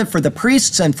atonement for the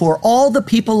priests and for all the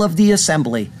people of the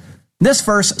assembly. This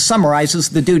verse summarizes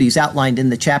the duties outlined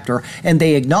in the chapter, and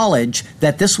they acknowledge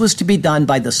that this was to be done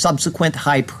by the subsequent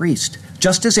high priest,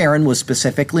 just as Aaron was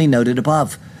specifically noted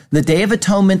above. The Day of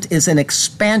Atonement is an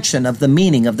expansion of the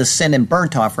meaning of the sin and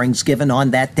burnt offerings given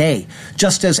on that day,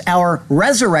 just as our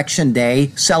Resurrection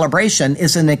Day celebration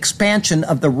is an expansion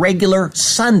of the regular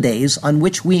Sundays on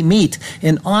which we meet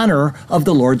in honor of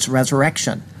the Lord's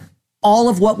resurrection. All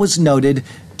of what was noted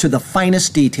to the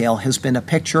finest detail has been a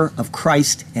picture of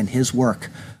Christ and His work.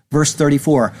 Verse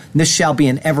 34, this shall be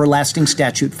an everlasting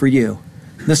statute for you.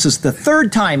 This is the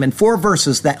 3rd time in 4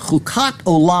 verses that Chukat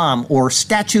Olam, or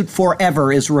statute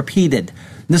forever, is repeated.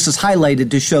 This is highlighted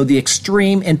to show the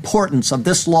extreme importance of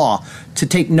this law, to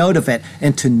take note of it,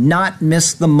 and to not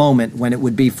miss the moment when it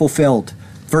would be fulfilled.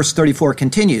 Verse 34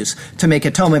 continues, to make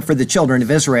atonement for the children of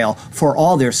Israel for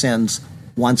all their sins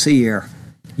once a year.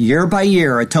 Year by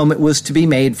year, atonement was to be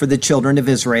made for the children of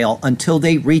Israel until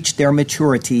they reached their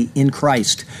maturity in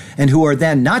Christ, and who are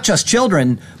then not just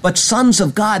children, but sons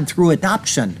of God through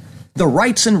adoption. The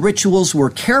rites and rituals were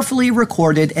carefully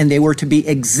recorded, and they were to be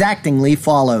exactingly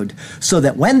followed, so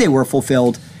that when they were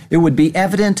fulfilled, it would be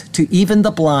evident to even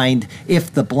the blind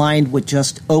if the blind would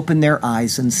just open their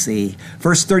eyes and see.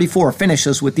 Verse 34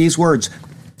 finishes with these words,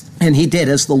 and he did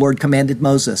as the Lord commanded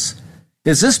Moses.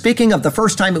 Is this speaking of the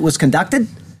first time it was conducted?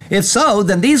 If so,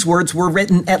 then these words were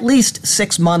written at least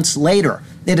 6 months later.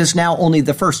 It is now only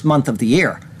the first month of the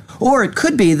year. Or it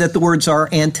could be that the words are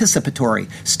anticipatory,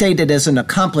 stated as an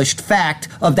accomplished fact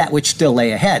of that which still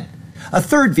lay ahead. A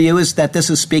third view is that this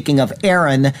is speaking of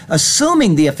Aaron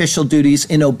assuming the official duties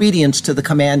in obedience to the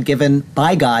command given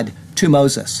by God to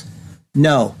Moses.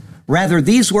 No, rather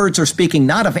these words are speaking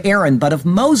not of Aaron, but of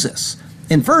Moses.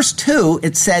 In verse 2,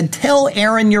 it said, tell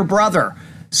Aaron your brother.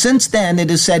 Since then,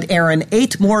 it is said Aaron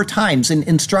 8 more times in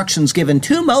instructions given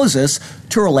to Moses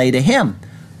to relay to him.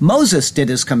 Moses did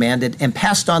as commanded and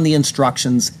passed on the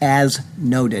instructions as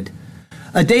noted.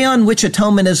 A day on which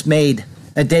atonement is made,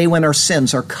 a day when our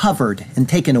sins are covered and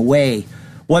taken away.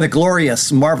 What a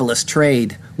glorious, marvelous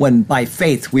trade when by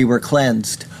faith we were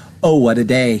cleansed. Oh, what a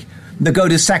day. The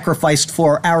goat is sacrificed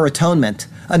for our atonement.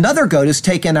 Another goat has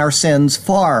taken our sins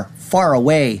far, far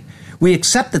away. We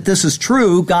accept that this is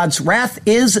true. God's wrath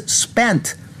is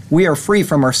spent. We are free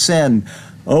from our sin.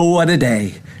 Oh, what a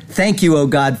day. Thank you, O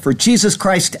God, for Jesus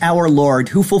Christ our Lord,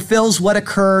 who fulfills what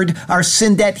occurred, our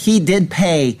sin debt He did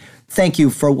pay. Thank you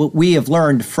for what we have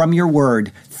learned from your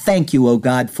word. Thank you, O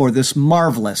God, for this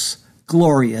marvelous,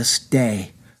 glorious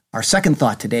day. Our second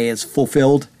thought today is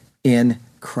fulfilled in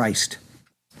Christ.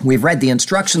 We've read the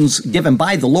instructions given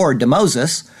by the Lord to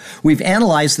Moses. We've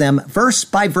analyzed them verse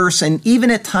by verse and even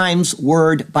at times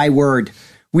word by word.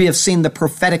 We have seen the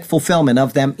prophetic fulfillment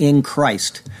of them in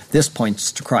Christ. This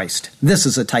points to Christ. This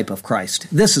is a type of Christ.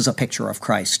 This is a picture of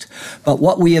Christ. But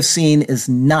what we have seen is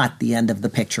not the end of the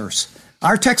pictures.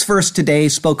 Our text verse today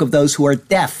spoke of those who are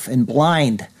deaf and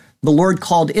blind. The Lord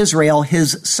called Israel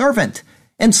His servant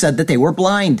and said that they were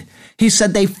blind. He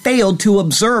said they failed to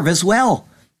observe as well.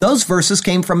 Those verses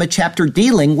came from a chapter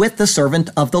dealing with the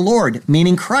servant of the Lord,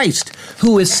 meaning Christ,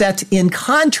 who is set in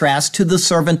contrast to the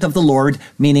servant of the Lord,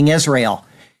 meaning Israel.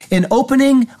 In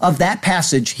opening of that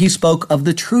passage, he spoke of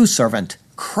the true servant,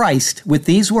 Christ, with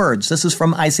these words. This is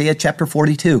from Isaiah chapter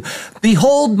 42.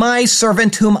 Behold my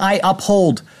servant whom I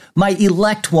uphold, my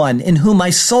elect one, in whom my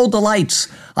soul delights.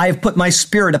 I have put my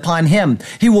spirit upon him.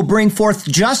 He will bring forth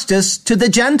justice to the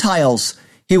Gentiles.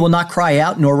 He will not cry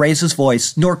out, nor raise his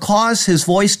voice, nor cause his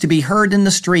voice to be heard in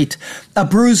the street. A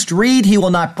bruised reed he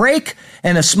will not break,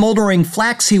 and a smoldering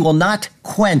flax he will not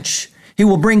quench. He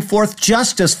will bring forth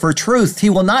justice for truth. He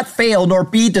will not fail, nor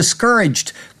be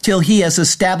discouraged, till he has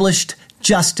established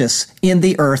justice in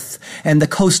the earth, and the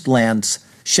coastlands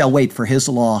shall wait for his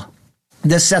law.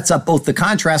 This sets up both the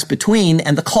contrast between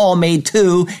and the call made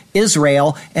to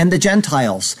Israel and the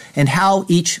Gentiles, and how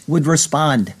each would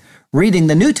respond. Reading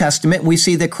the New Testament, we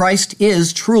see that Christ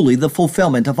is truly the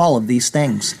fulfillment of all of these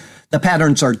things. The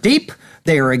patterns are deep,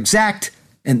 they are exact,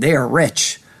 and they are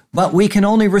rich. But we can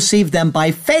only receive them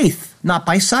by faith, not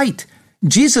by sight.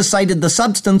 Jesus cited the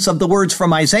substance of the words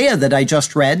from Isaiah that I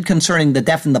just read concerning the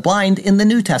deaf and the blind in the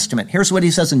New Testament. Here's what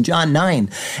he says in John 9.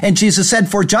 And Jesus said,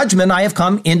 "For judgment I have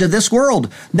come into this world,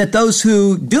 that those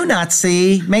who do not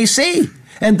see may see,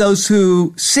 and those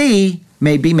who see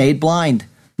may be made blind."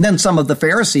 Then some of the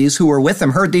Pharisees who were with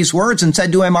him heard these words and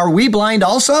said to him, "Are we blind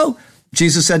also?"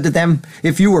 Jesus said to them,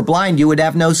 "If you were blind, you would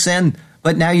have no sin.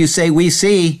 But now you say, 'We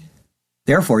see,'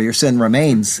 therefore your sin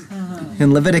remains."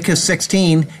 In Leviticus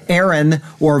 16, Aaron,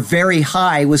 or very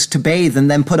high, was to bathe and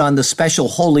then put on the special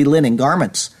holy linen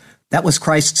garments. That was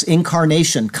Christ's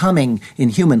incarnation, coming in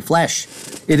human flesh.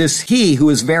 It is he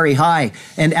who is very high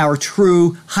and our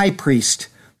true high priest.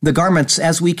 The garments,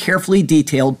 as we carefully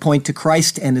detailed, point to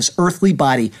Christ and his earthly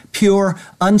body, pure,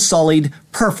 unsullied,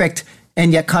 perfect,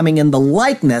 and yet coming in the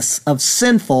likeness of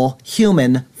sinful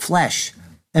human flesh.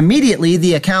 Immediately,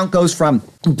 the account goes from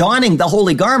donning the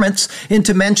holy garments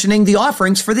into mentioning the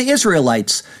offerings for the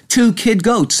Israelites. 2 kid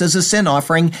goats as a sin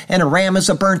offering and a ram as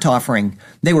a burnt offering.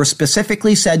 They were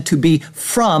specifically said to be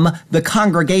from the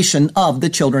congregation of the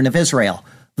children of Israel.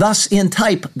 Thus, in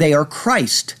type, they are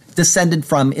Christ, descended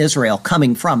from Israel,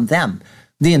 coming from them.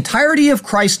 The entirety of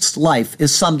Christ's life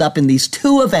is summed up in these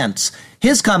 2 events,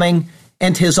 his coming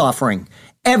and his offering.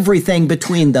 Everything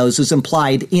between those is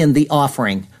implied in the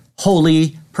offering.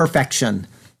 Holy perfection.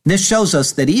 This shows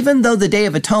us that even though the Day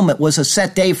of Atonement was a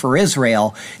set day for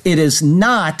Israel, it is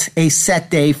not a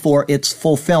set day for its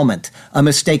fulfillment, a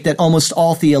mistake that almost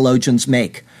all theologians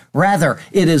make. Rather,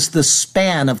 it is the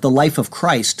span of the life of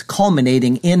Christ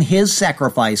culminating in his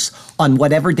sacrifice on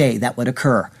whatever day that would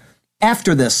occur.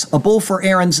 After this, a bull for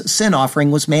Aaron's sin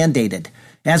offering was mandated.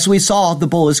 As we saw, the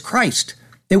bull is Christ.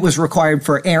 It was required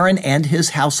for Aaron and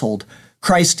his household.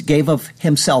 Christ gave of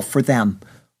himself for them.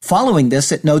 Following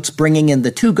this, it notes bringing in the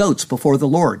 2 goats before the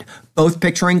Lord, both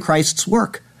picturing Christ's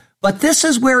work. But this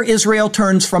is where Israel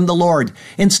turns from the Lord.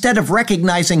 Instead of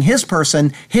recognizing his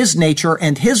person, his nature,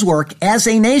 and his work as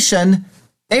a nation,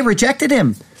 they rejected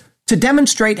him. To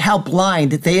demonstrate how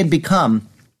blind they had become,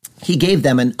 he gave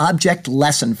them an object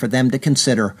lesson for them to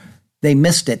consider. They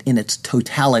missed it in its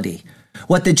totality.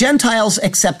 What the Gentiles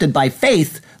accepted by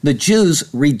faith, the Jews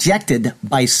rejected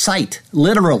by sight,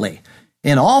 literally.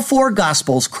 In all 4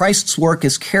 Gospels, Christ's work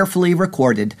is carefully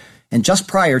recorded, and just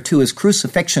prior to his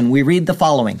crucifixion, we read the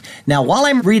following. Now, while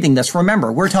I'm reading this,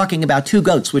 remember, we're talking about 2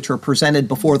 goats which were presented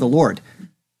before the Lord.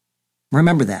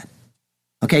 Remember that.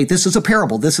 Okay, this is a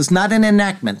parable. This is not an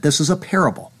enactment. This is a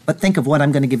parable. But think of what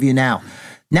I'm going to give you now.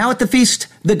 Now at the feast,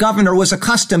 the governor was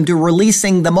accustomed to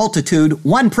releasing the multitude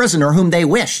 1 prisoner whom they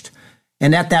wished.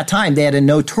 And at that time, they had a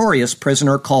notorious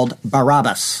prisoner called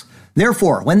Barabbas.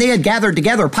 Therefore, when they had gathered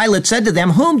together, Pilate said to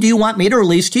them, "Whom do you want me to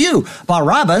release to you,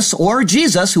 Barabbas or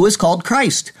Jesus, who is called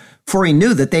Christ?" For he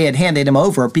knew that they had handed him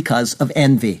over because of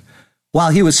envy. While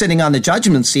he was sitting on the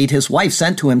judgment seat, his wife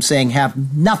sent to him, saying,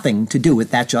 "Have nothing to do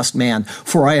with that just man,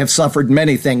 for I have suffered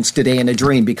many things today in a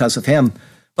dream because of him."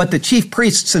 But the chief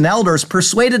priests and elders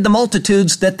persuaded the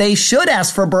multitudes that they should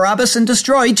ask for Barabbas and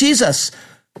destroy Jesus.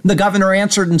 The governor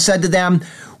answered and said to them,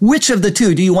 "Which of the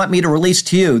 2 do you want me to release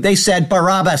to you?" They said,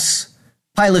 "Barabbas."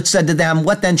 Pilate said to them,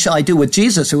 "What then shall I do with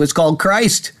Jesus, who is called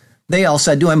Christ?" They all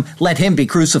said to him, "Let him be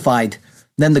crucified."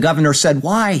 Then the governor said,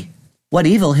 "Why? What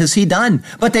evil has he done?"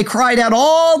 But they cried out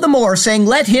all the more, saying,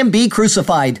 "Let him be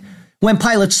crucified." When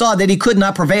Pilate saw that he could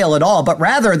not prevail at all, but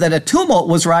rather that a tumult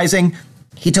was rising,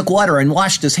 he took water and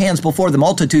washed his hands before the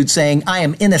multitude, saying, "I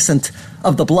am innocent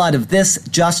of the blood of this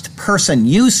just person.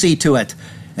 You see to it."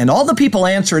 And all the people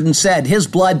answered and said, "His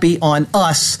blood be on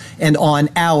us and on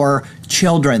our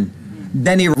children."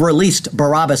 Then he released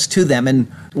Barabbas to them, and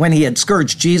when he had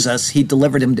scourged Jesus, he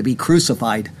delivered him to be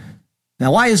crucified.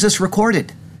 Now, why is this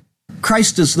recorded?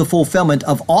 Christ is the fulfillment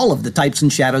of all of the types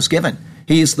and shadows given.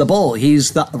 He's the bull,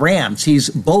 he's the rams, he's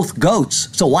both goats.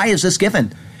 So why is this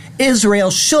given? Israel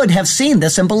should have seen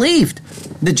this and believed.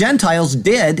 The Gentiles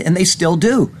did, and they still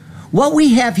do. What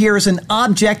we have here is an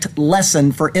object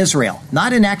lesson for Israel,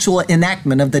 not an actual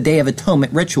enactment of the Day of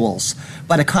Atonement rituals,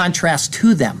 but a contrast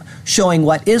to them, showing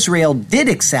what Israel did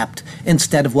accept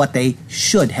instead of what they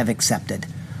should have accepted.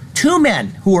 Two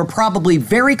men who were probably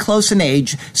very close in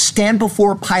age stand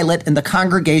before Pilate and the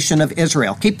congregation of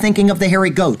Israel. Keep thinking of the hairy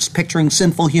goats, picturing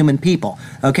sinful human people,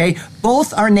 okay?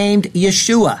 Both are named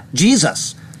Yeshua,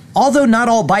 Jesus. Although not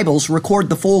all Bibles record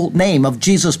the full name of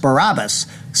Jesus Barabbas,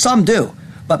 some do.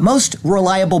 But most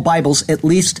reliable Bibles at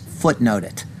least footnote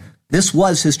it. This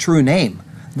was his true name.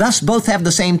 Thus, both have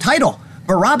the same title.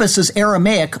 Barabbas is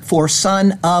Aramaic for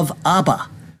son of Abba.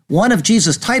 One of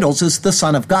Jesus' titles is the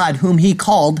Son of God, whom he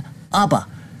called Abba.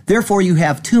 Therefore, you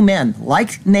have two men,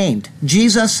 like named,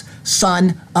 Jesus,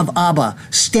 son of Abba,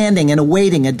 standing and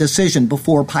awaiting a decision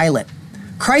before Pilate.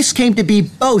 Christ came to be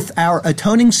both our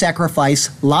atoning sacrifice,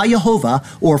 La Yehovah,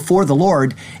 or for the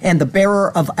Lord, and the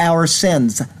bearer of our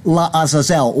sins, La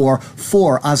Azazel, or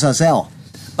for Azazel.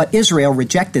 But Israel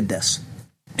rejected this.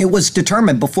 It was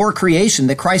determined before creation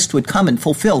that Christ would come and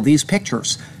fulfill these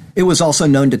pictures. It was also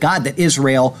known to God that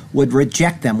Israel would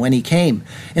reject them when he came.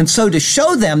 And so to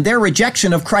show them their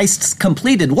rejection of Christ's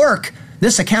completed work,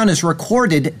 this account is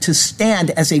recorded to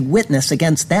stand as a witness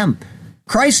against them.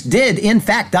 Christ did, in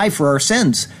fact, die for our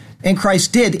sins, and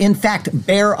Christ did, in fact,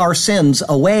 bear our sins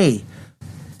away.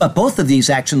 But both of these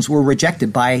actions were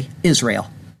rejected by Israel.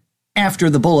 After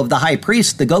the bull of the high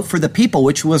priest, the goat for the people,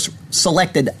 which was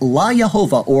selected La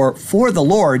Yehovah, or for the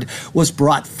Lord, was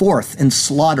brought forth and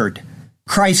slaughtered.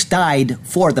 Christ died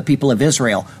for the people of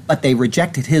Israel, but they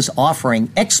rejected his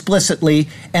offering explicitly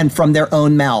and from their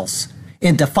own mouths.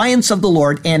 In defiance of the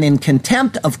Lord and in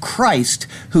contempt of Christ,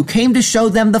 who came to show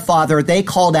them the Father, they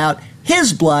called out,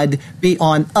 his blood be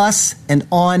on us and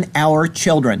on our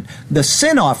children. The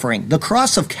sin offering, the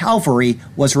cross of Calvary,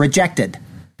 was rejected.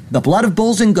 The blood of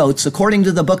bulls and goats, according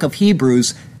to the book of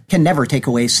Hebrews, can never take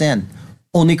away sin.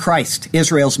 Only Christ,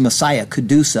 Israel's Messiah, could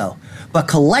do so. But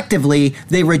collectively,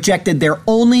 they rejected their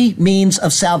only means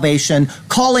of salvation,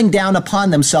 calling down upon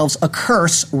themselves a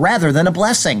curse rather than a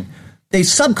blessing. They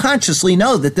subconsciously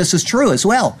know that this is true as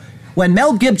well. When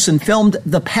Mel Gibson filmed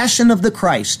The Passion of the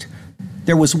Christ,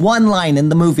 there was one line in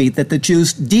the movie that the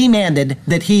Jews demanded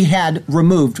that he had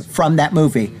removed from that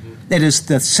movie. It is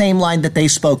the same line that they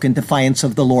spoke in defiance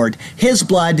of the Lord. His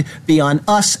blood be on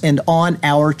us and on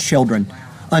our children.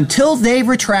 Until they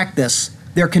retract this,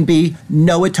 there can be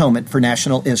no atonement for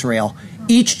national Israel.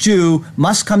 Each Jew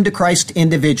must come to Christ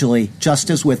individually, just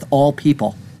as with all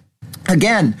people.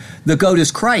 Again, the goat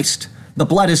is Christ. The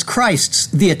blood is Christ's.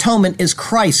 The atonement is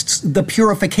Christ's. The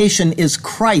purification is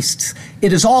Christ's.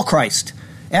 It is all Christ.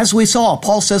 As we saw,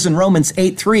 Paul says in Romans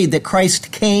 8:3 that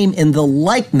Christ came in the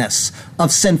likeness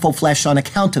of sinful flesh on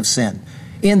account of sin.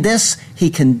 In this, he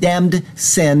condemned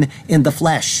sin in the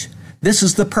flesh. This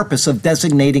is the purpose of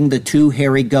designating the two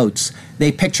hairy goats.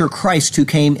 They picture Christ who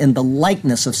came in the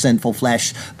likeness of sinful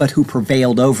flesh, but who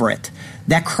prevailed over it.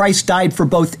 That Christ died for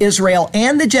both Israel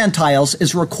and the Gentiles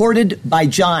is recorded by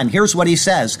John. Here's what he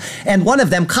says. And one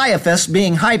of them, Caiaphas,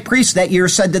 being high priest that year,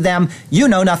 said to them, you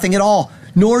know nothing at all,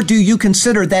 nor do you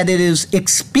consider that it is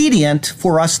expedient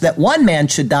for us that one man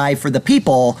should die for the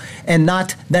people, and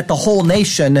not that the whole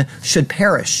nation should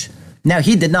perish. Now,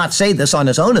 he did not say this on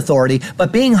his own authority,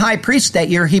 but being high priest that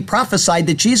year, he prophesied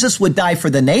that Jesus would die for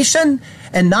the nation,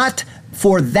 and not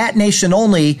for that nation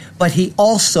only, but he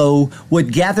also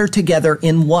would gather together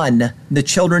in one the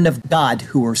children of God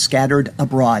who were scattered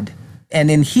abroad. And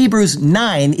in Hebrews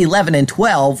 9:11 and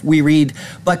 12, we read,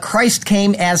 but Christ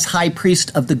came as high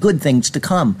priest of the good things to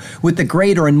come, with the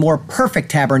greater and more perfect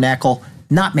tabernacle,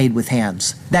 not made with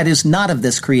hands, that is not of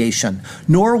this creation,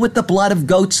 nor with the blood of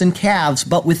goats and calves,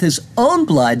 but with his own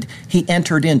blood he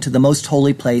entered into the most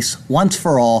holy place once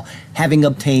for all, having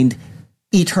obtained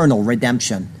eternal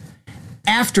redemption.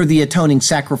 After the atoning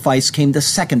sacrifice came the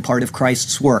second part of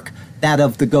Christ's work, that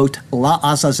of the goat La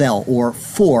Azazel, or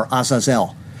for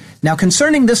Azazel. Now,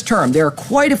 concerning this term, there are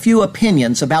quite a few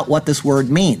opinions about what this word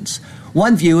means.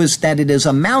 One view is that it is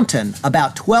a mountain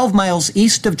about 12 miles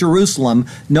east of Jerusalem,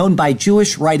 known by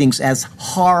Jewish writings as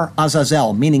Har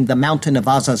Azazel, meaning the mountain of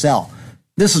Azazel.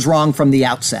 This is wrong from the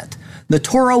outset. The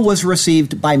Torah was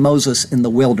received by Moses in the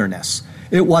wilderness.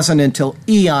 It wasn't until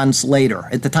eons later,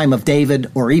 at the time of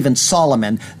David or even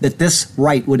Solomon, that this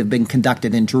rite would have been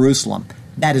conducted in Jerusalem.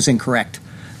 That is incorrect.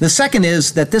 The second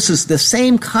is that this is the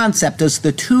same concept as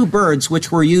the two birds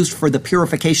which were used for the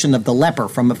purification of the leper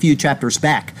from a few chapters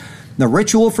back. The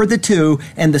ritual for the two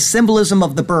and the symbolism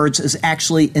of the birds is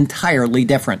actually entirely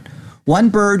different. One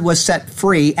bird was set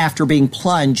free after being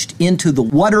plunged into the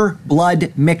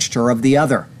water-blood mixture of the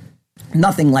other.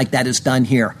 Nothing like that is done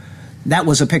here. That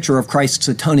was a picture of Christ's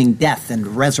atoning death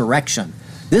and resurrection.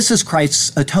 This is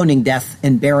Christ's atoning death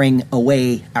and bearing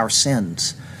away our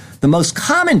sins. The most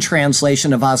common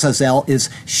translation of Azazel is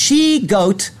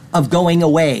she-goat of going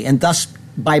away, and thus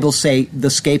Bibles say the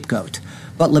scapegoat.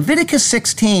 But Leviticus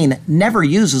 16 never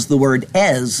uses the word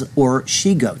ez or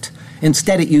she-goat.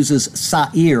 Instead, it uses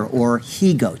sa'ir or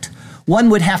he-goat. One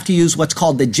would have to use what's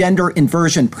called the gender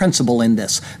inversion principle in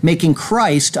this, making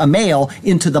Christ, a male,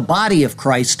 into the body of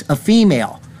Christ, a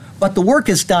female. But the work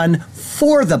is done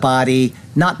for the body,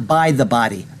 not by the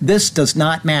body. This does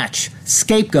not match.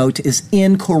 Scapegoat is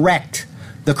incorrect.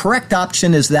 The correct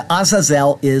option is that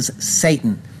Azazel is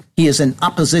Satan. He is in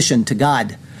opposition to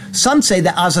God. Some say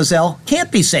that Azazel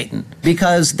can't be Satan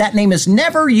because that name is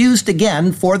never used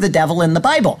again for the devil in the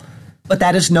Bible. But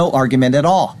that is no argument at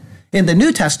all. In the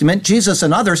New Testament, Jesus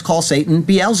and others call Satan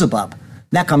Beelzebub.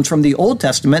 That comes from the Old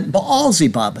Testament,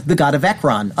 Baal-zebub, the god of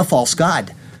Ekron, a false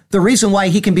god. The reason why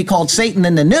he can be called Satan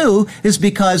in the New is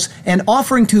because an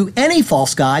offering to any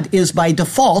false god is by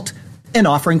default an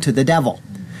offering to the devil.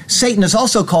 Satan is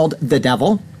also called the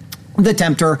devil, the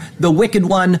tempter, the wicked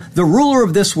one, the ruler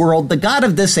of this world, the god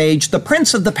of this age, the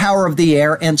prince of the power of the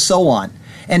air, and so on.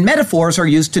 And metaphors are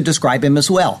used to describe him as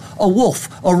well. A wolf,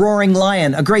 a roaring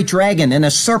lion, a great dragon, and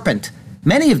a serpent.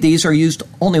 Many of these are used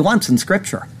only once in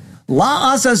Scripture.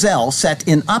 La Azazel, set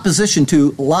in opposition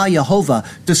to La Yehovah,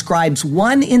 describes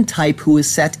one in type who is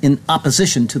set in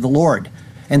opposition to the Lord.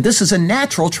 And this is a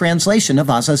natural translation of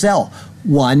Azazel,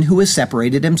 one who has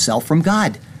separated himself from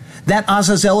God. That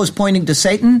Azazel is pointing to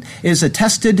Satan is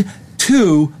attested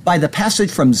to by the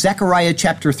passage from Zechariah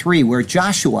chapter 3, where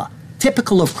Joshua,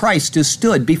 typical of Christ, is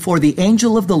stood before the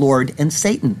angel of the Lord and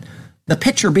Satan. The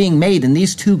picture being made in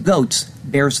these two goats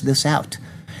bears this out.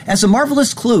 As a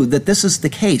marvelous clue that this is the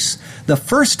case, the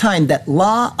first time that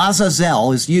La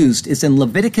Azazel is used is in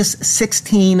Leviticus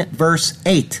 16, verse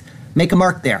 8. Make a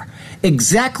mark there.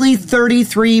 Exactly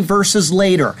 33 verses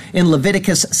later, in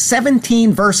Leviticus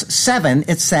 17, verse 7,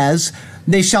 it says,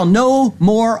 "They shall no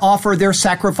more offer their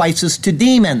sacrifices to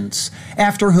demons,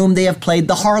 after whom they have played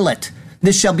the harlot.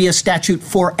 This shall be a statute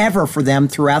forever for them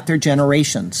throughout their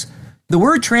generations." The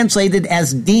word translated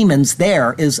as demons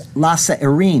there is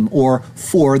lasairim, or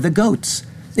for the goats.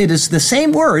 It is the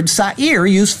same word, sa'ir,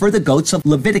 used for the goats of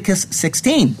Leviticus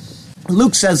 16.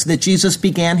 Luke says that Jesus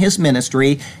began his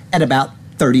ministry at about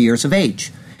 30 years of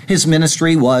age. His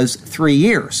ministry was 3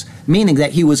 years, meaning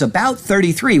that he was about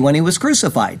 33 when he was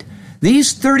crucified.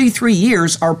 These 33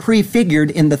 years are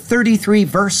prefigured in the 33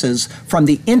 verses from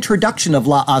the introduction of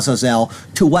La Azazel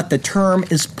to what the term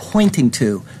is pointing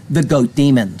to, the goat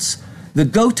demons. The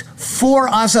goat for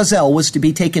Azazel was to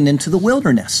be taken into the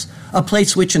wilderness, a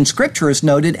place which in Scripture is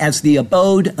noted as the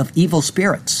abode of evil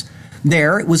spirits.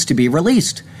 There it was to be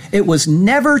released. It was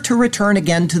never to return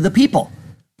again to the people.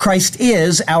 Christ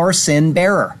is our sin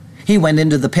bearer. He went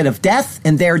into the pit of death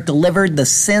and there delivered the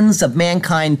sins of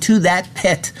mankind to that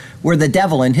pit where the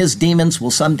devil and his demons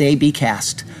will someday be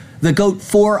cast. The goat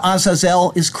for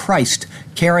Azazel is Christ,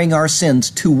 carrying our sins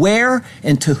to where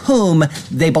and to whom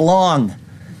they belong.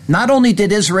 Not only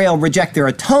did Israel reject their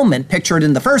atonement, pictured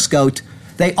in the first goat,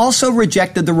 they also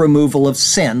rejected the removal of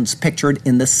sins, pictured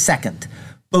in the second.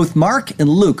 Both Mark and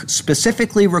Luke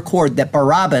specifically record that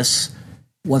Barabbas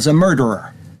was a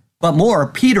murderer. But more,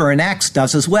 Peter in Acts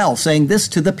does as well, saying this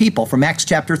to the people from Acts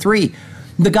chapter 3.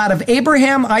 "The God of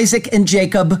Abraham, Isaac, and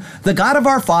Jacob, the God of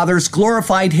our fathers,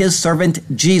 glorified his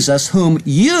servant Jesus, whom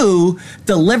you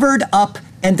delivered up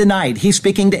and denied." He's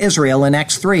speaking to Israel in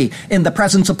Acts 3, in the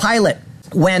presence of Pilate,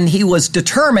 when he was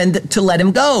determined to let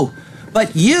him go.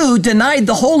 "But you denied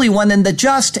the Holy One and the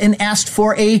Just and asked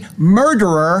for a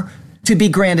murderer to be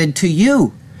granted to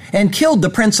you, and killed the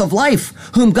Prince of Life,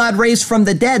 whom God raised from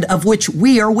the dead, of which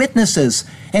we are witnesses.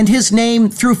 And his name,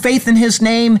 through faith in his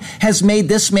name, has made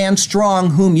this man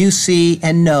strong, whom you see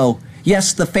and know.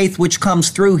 Yes, the faith which comes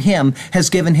through him has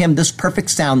given him this perfect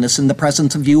soundness in the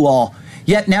presence of you all.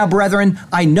 Yet now, brethren,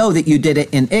 I know that you did it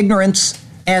in ignorance,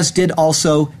 as did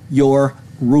also your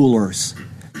rulers."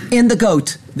 In the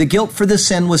goat, the guilt for the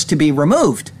sin was to be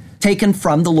removed, taken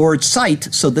from the Lord's sight,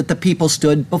 so that the people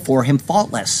stood before him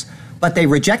faultless. But they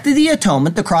rejected the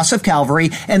atonement, the cross of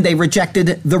Calvary, and they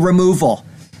rejected the removal.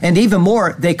 And even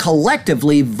more, they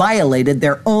collectively violated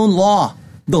their own law,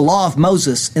 the law of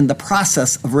Moses, in the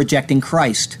process of rejecting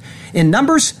Christ. In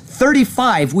Numbers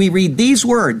 35, we read these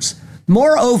words,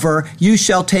 "Moreover, you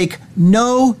shall take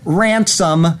no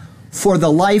ransom for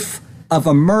the life of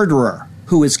a murderer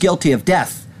who is guilty of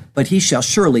death, but he shall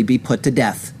surely be put to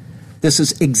death." This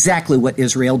is exactly what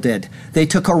Israel did. They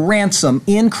took a ransom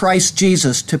in Christ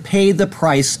Jesus to pay the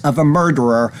price of a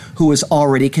murderer who was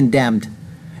already condemned.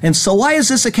 And so why is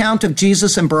this account of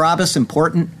Jesus and Barabbas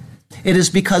important? It is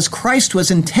because Christ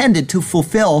was intended to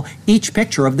fulfill each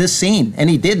picture of this scene, and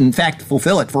he did, in fact,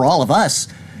 fulfill it for all of us.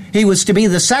 He was to be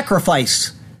the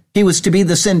sacrifice. He was to be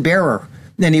the sin bearer,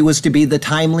 and he was to be the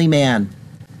timely man.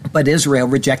 But Israel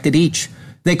rejected each.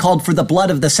 They called for the blood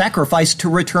of the sacrifice to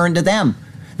return to them.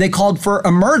 They called for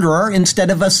a murderer instead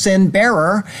of a sin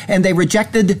bearer, and they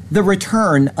rejected the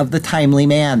return of the timely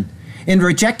man. In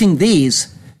rejecting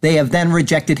these, they have then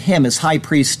rejected him as high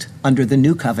priest under the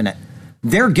new covenant.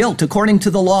 Their guilt, according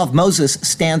to the law of Moses,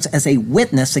 stands as a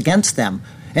witness against them,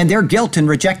 and their guilt in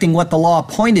rejecting what the law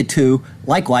pointed to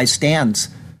likewise stands.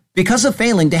 Because of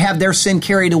failing to have their sin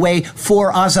carried away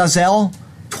for Azazel,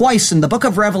 twice in the book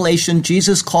of Revelation,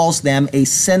 Jesus calls them a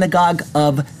synagogue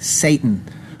of Satan.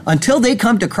 Until they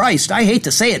come to Christ, I hate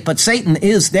to say it, but Satan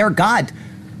is their God.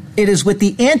 It is with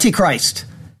the Antichrist,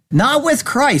 not with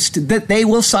Christ, that they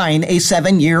will sign a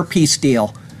 7-year peace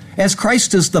deal. As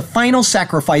Christ is the final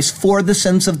sacrifice for the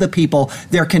sins of the people,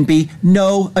 there can be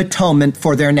no atonement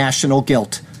for their national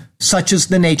guilt. Such is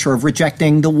the nature of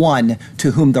rejecting the one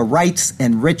to whom the rites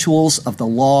and rituals of the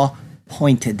law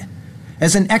pointed.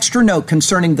 As an extra note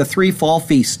concerning the 3 fall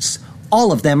feasts,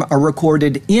 all of them are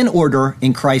recorded in order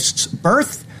in Christ's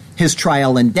birth, his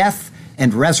trial and death,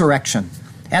 and resurrection.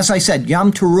 As I said,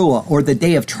 Yom Teruah, or the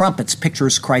Day of Trumpets,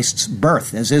 pictures Christ's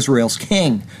birth as Israel's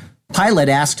king. Pilate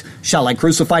asked, "Shall I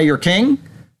crucify your king?"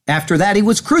 After that, he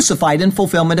was crucified in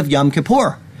fulfillment of Yom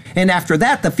Kippur. And after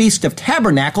that, the Feast of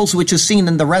Tabernacles, which is seen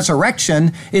in the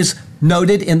resurrection, is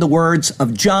noted in the words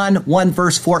of John 1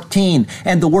 verse 14.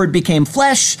 And the Word became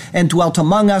flesh and dwelt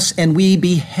among us, and we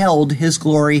beheld his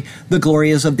glory. The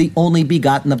glory is of the only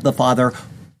begotten of the Father,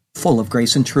 full of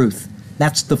grace and truth.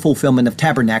 That's the fulfillment of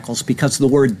tabernacles, because the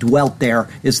word dwelt there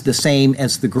is the same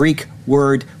as the Greek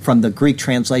word from the Greek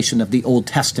translation of the Old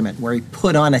Testament, where he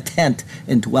put on a tent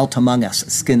and dwelt among us,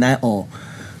 skeneo.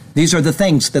 These are the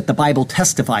things that the Bible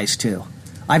testifies to.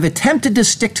 I've attempted to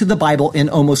stick to the Bible in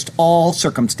almost all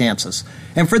circumstances,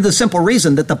 and for the simple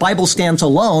reason that the Bible stands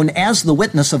alone as the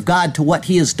witness of God to what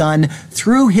he has done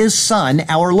through his Son,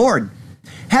 our Lord.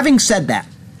 Having said that,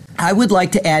 I would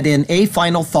like to add in a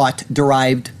final thought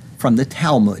derived from the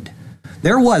Talmud.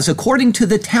 There was, according to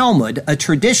the Talmud, a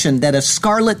tradition that a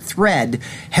scarlet thread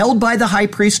held by the high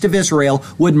priest of Israel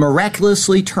would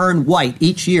miraculously turn white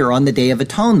each year on the Day of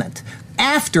Atonement,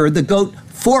 after the goat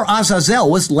for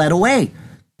Azazel was led away.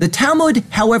 The Talmud,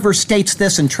 however, states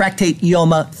this in Tractate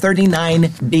Yoma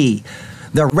 39b.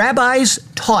 The rabbis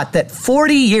taught that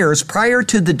 40 years prior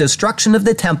to the destruction of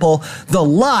the temple, the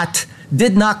lot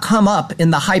did not come up in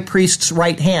the high priest's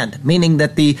right hand, meaning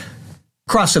that the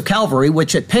cross of Calvary,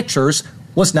 which it pictures,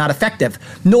 was not effective,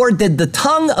 nor did the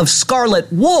tongue of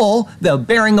scarlet wool, the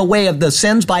bearing away of the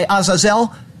sins by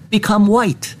Azazel, become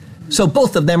white. So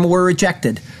both of them were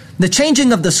rejected. The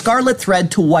changing of the scarlet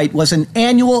thread to white was an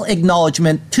annual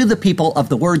acknowledgement to the people of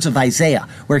the words of Isaiah,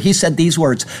 where he said these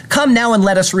words, "Come now and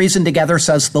let us reason together,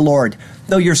 says the Lord.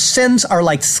 Though your sins are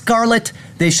like scarlet,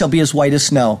 they shall be as white as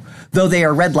snow. Though they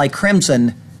are red like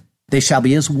crimson, they shall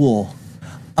be as wool."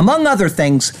 Among other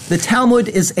things, the Talmud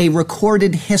is a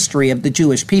recorded history of the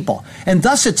Jewish people, and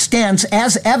thus it stands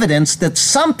as evidence that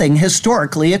something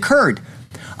historically occurred.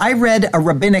 I read a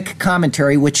rabbinic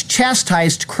commentary which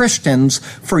chastised Christians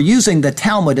for using the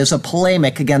Talmud as a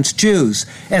polemic against Jews,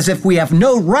 as if we have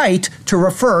no right to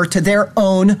refer to their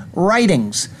own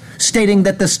writings, stating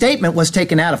that the statement was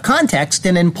taken out of context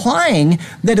and implying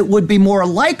that it would be more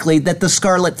likely that the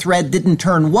scarlet thread didn't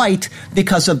turn white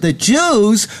because of the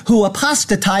Jews who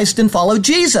apostatized and followed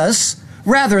Jesus,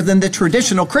 rather than the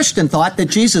traditional Christian thought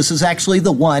that Jesus is actually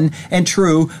the one and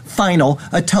true final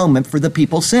atonement for the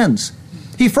people's sins.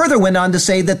 He further went on to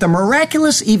say that the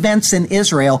miraculous events in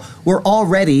Israel were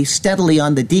already steadily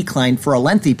on the decline for a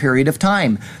lengthy period of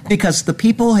time, because the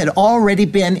people had already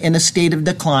been in a state of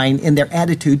decline in their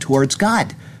attitude towards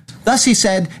God. Thus, he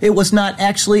said, it was not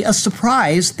actually a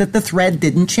surprise that the thread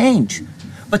didn't change.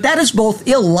 But that is both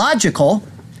illogical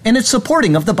and it's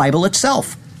supporting of the Bible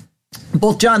itself.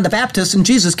 Both John the Baptist and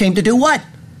Jesus came to do what?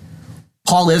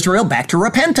 Call Israel back to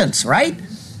repentance, right?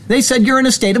 They said, you're in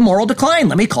a state of moral decline.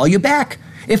 Let me call you back.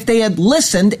 If they had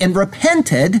listened and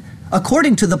repented,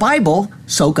 according to the Bible,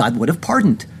 so God would have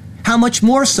pardoned. How much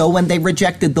more so when they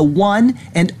rejected the one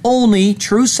and only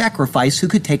true sacrifice who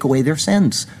could take away their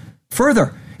sins.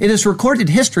 Further, it is recorded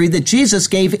history that Jesus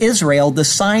gave Israel the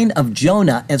sign of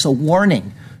Jonah as a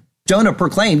warning. Jonah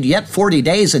proclaimed, yet 40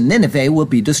 days and Nineveh will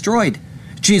be destroyed.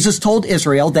 Jesus told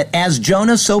Israel that as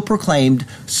Jonah so proclaimed,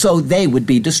 so they would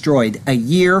be destroyed, a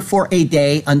year for a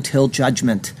day until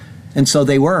judgment. And so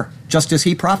they were, just as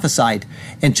he prophesied,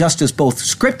 and just as both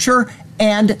Scripture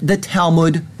and the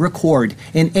Talmud record.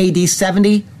 In AD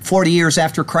 70, 40 years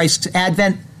after Christ's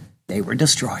advent, they were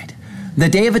destroyed. The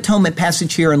Day of Atonement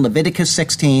passage here in Leviticus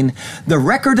 16, the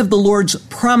record of the Lord's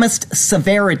promised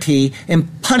severity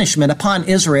and punishment upon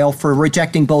Israel for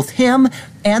rejecting both him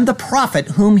and the prophet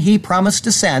whom he promised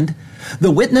to send,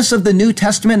 the witness of the New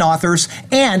Testament authors,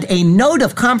 and a note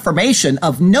of confirmation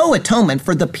of no atonement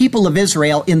for the people of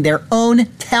Israel in their own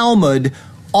Talmud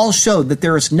all showed that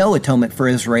there is no atonement for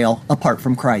Israel apart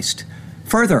from Christ.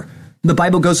 Further, the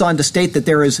Bible goes on to state that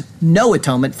there is no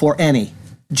atonement for any,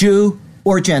 Jew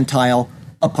or Gentile,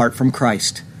 apart from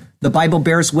Christ. The Bible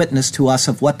bears witness to us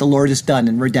of what the Lord has done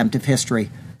in redemptive history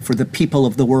for the people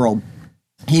of the world.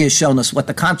 He has shown us what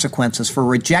the consequences for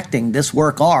rejecting this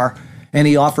work are, and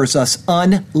he offers us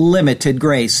unlimited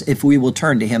grace if we will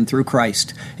turn to him through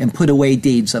Christ and put away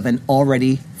deeds of an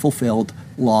already fulfilled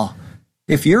law.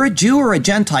 If you're a Jew or a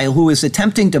Gentile who is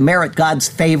attempting to merit God's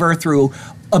favor through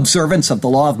observance of the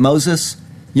law of Moses,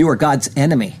 you are God's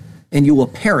enemy, and you will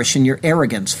perish in your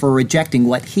arrogance for rejecting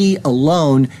what he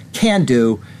alone can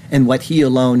do and what he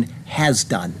alone has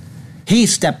done. He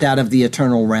stepped out of the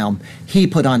eternal realm. He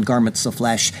put on garments of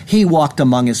flesh. He walked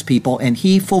among his people, and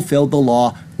he fulfilled the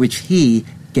law which he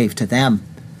gave to them.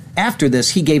 After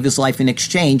this, he gave his life in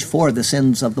exchange for the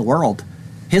sins of the world.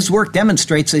 His work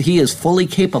demonstrates that he is fully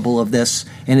capable of this,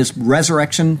 and his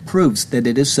resurrection proves that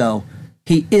it is so.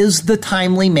 He is the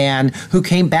timely man who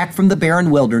came back from the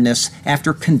barren wilderness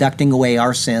after conducting away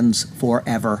our sins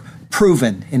forever,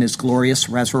 proven in his glorious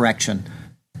resurrection.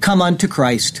 Come unto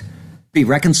Christ, be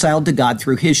reconciled to God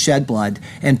through his shed blood,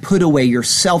 and put away your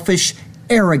selfish,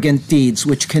 arrogant deeds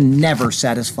which can never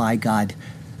satisfy God.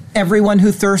 Everyone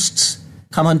who thirsts,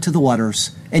 come unto the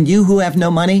waters, and you who have no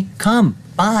money, come,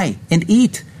 buy and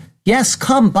eat. Yes,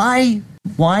 come buy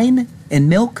wine and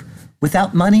milk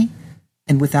without money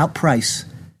and without price.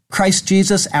 Christ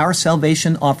Jesus, our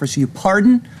salvation, offers you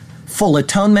pardon, full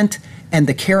atonement, and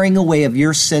the carrying away of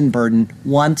your sin burden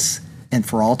once and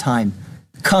for all time.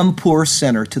 Come, poor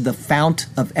sinner, to the fount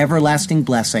of everlasting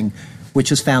blessing,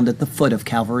 which is found at the foot of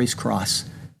Calvary's cross.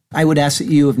 I would ask that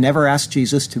you have never asked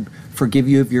Jesus to forgive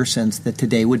you of your sins, that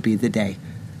today would be the day.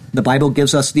 The Bible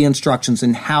gives us the instructions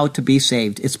in how to be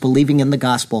saved. It's believing in the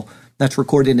gospel. That's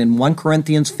recorded in 1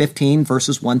 Corinthians 15,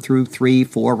 verses 1 through 3,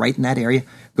 4, right in that area.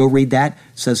 Go read that.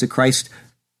 It says that Christ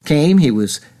came. He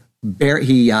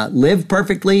lived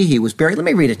perfectly. He was buried. Let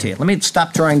me read it to you. Let me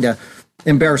stop trying to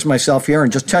embarrass myself here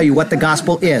and just tell you what the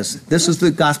gospel is. This is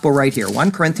the gospel right here.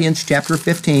 1 Corinthians chapter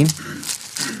 15.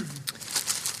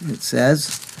 It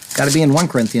says, got to be in 1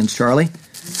 Corinthians, Charlie.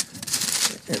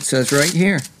 It says right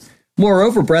here.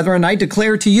 Moreover, brethren, I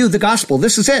declare to you the gospel.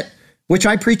 This is it, which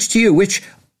I preach to you, which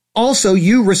also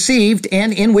you received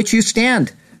and in which you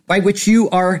stand, by which you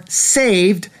are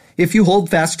saved, if you hold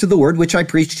fast to the word which I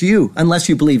preached to you, unless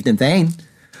you believed in vain.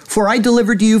 For I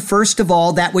delivered to you first of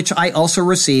all that which I also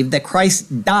received, that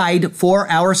Christ died for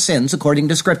our sins, according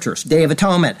to Scriptures, Day of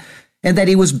Atonement, and that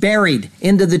he was buried,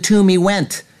 into the tomb he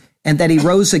went, and that he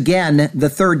rose again the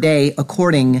third day,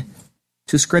 according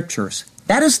to Scriptures.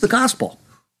 That is the gospel.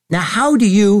 Now, how do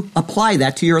you apply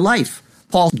that to your life?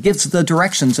 Paul gives the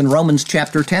directions in Romans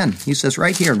chapter 10. He says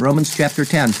right here in Romans chapter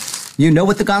 10, you know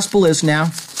what the gospel is now.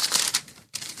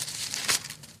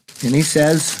 And he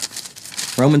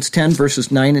says, Romans 10,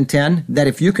 verses 9 and 10, that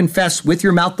if you confess with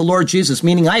your mouth the Lord Jesus,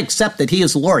 meaning I accept that he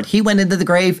is the Lord. He went into the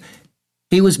grave,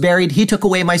 he was buried, he took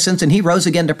away my sins, and he rose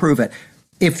again to prove it.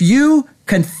 If you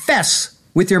confess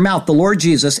with your mouth the Lord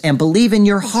Jesus and believe in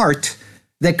your heart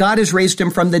that God has raised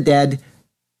him from the dead,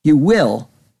 you will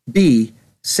be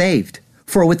saved.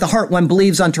 For with the heart one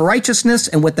believes unto righteousness,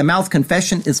 and with the mouth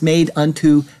confession is made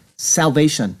unto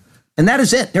salvation. And that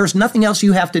is it. There's nothing else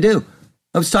you have to do.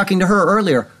 I was talking to her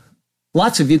earlier.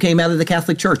 Lots of you came out of the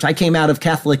Catholic Church. I came out of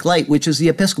Catholic Light, which is the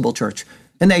Episcopal Church.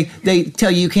 And they tell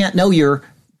you can't know your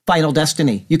final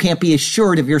destiny. You can't be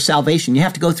assured of your salvation. You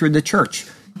have to go through the church.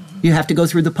 You have to go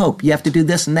through the Pope. You have to do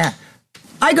this and that.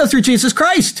 I go through Jesus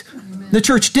Christ. The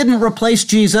church didn't replace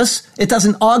Jesus. It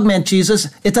doesn't augment Jesus.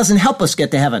 It doesn't help us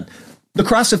get to heaven. The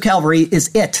cross of Calvary is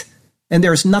it. And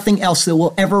there's nothing else that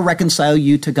will ever reconcile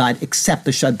you to God except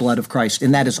the shed blood of Christ.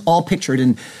 And that is all pictured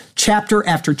in chapter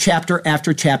after chapter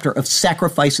after chapter of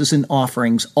sacrifices and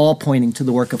offerings, all pointing to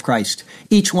the work of Christ.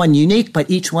 Each one unique, but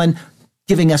each one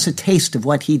giving us a taste of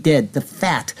what he did. The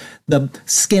fat, the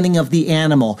skinning of the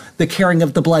animal, the carrying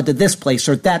of the blood to this place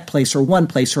or that place or one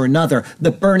place or another,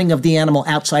 the burning of the animal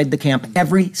outside the camp.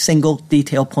 Every single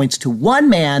detail points to one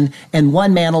man and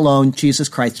one man alone, Jesus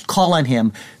Christ. Call on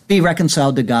him, be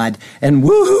reconciled to God, and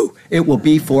woohoo, it will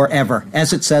be forever.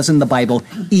 As it says in the Bible,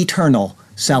 eternal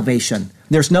salvation.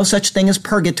 There's no such thing as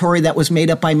purgatory that was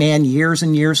made up by man years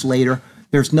and years later.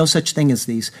 There's no such thing as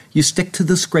these. You stick to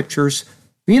the scriptures.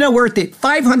 You know, we're at the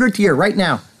 500th year right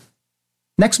now.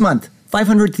 Next month,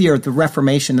 500th year of the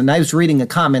Reformation. And I was reading a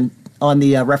comment on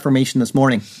the Reformation this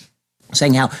morning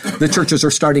saying how the churches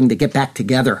are starting to get back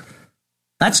together.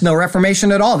 That's no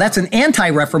Reformation at all. That's an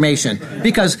anti-Reformation,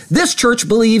 because this church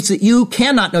believes that you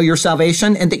cannot know your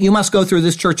salvation and that you must go through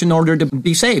this church in order to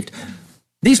be saved.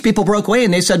 These people broke away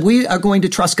and they said, we are going to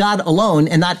trust God alone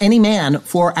and not any man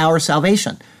for our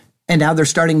salvation. And now they're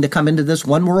starting to come into this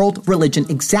one world religion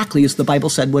exactly as the Bible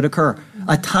said would occur.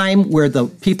 A time where the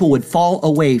people would fall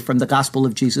away from the gospel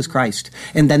of Jesus Christ.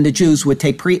 And then the Jews would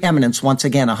take preeminence once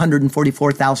again,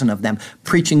 144,000 of them,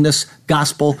 preaching this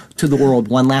gospel to the world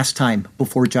one last time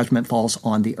before judgment falls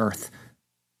on the earth.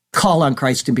 Call on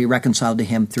Christ and be reconciled to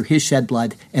him through his shed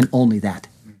blood, and only that.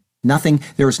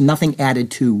 There is nothing added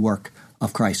to work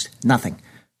of Christ. Nothing.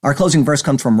 Our closing verse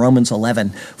comes from Romans 11.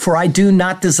 For I do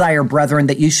not desire, brethren,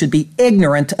 that you should be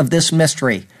ignorant of this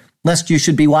mystery, lest you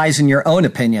should be wise in your own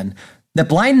opinion. The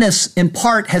blindness in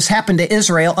part has happened to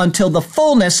Israel until the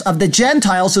fullness of the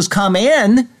Gentiles has come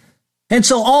in. And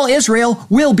so all Israel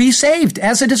will be saved.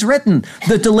 As it is written,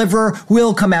 the deliverer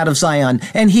will come out of Zion,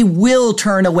 and he will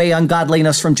turn away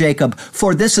ungodliness from Jacob.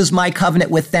 For this is my covenant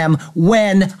with them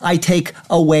when I take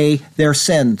away their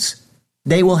sins.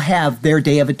 They will have their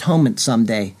day of atonement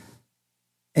someday.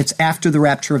 It's after the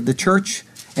rapture of the church,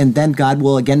 and then God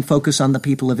will again focus on the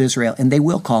people of Israel, and they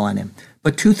will call on him.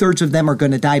 But 2/3 of them are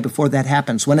going to die before that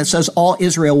happens. When it says all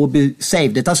Israel will be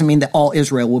saved, it doesn't mean that all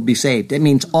Israel will be saved. It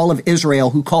means all of Israel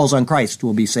who calls on Christ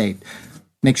will be saved.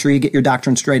 Make sure you get your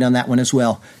doctrine straight on that one as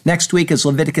well. Next week is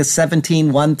Leviticus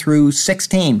 17, 1 through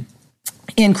 16.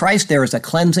 In Christ there is a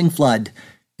cleansing flood.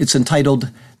 It's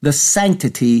entitled The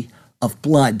Sanctity of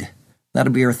Blood.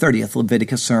 That'll be our 30th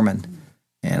Leviticus sermon.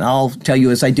 And I'll tell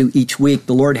you, as I do each week,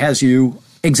 the Lord has you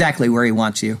exactly where he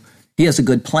wants you. He has a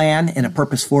good plan and a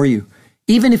purpose for you.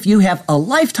 Even if you have a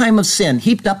lifetime of sin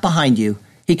heaped up behind you,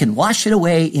 he can wash it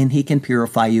away and he can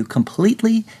purify you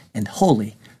completely and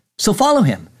wholly. So follow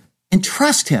him and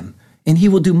trust him, and he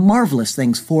will do marvelous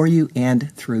things for you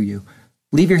and through you.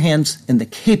 Leave your souls in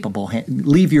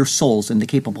the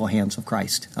capable hands of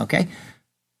Christ. Okay?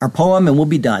 Our poem, and we'll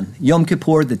be done. Yom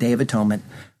Kippur, the Day of Atonement.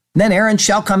 Then Aaron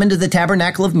shall come into the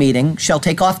tabernacle of meeting, shall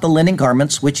take off the linen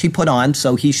garments which he put on,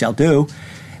 so he shall do,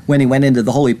 when he went into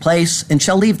the holy place, and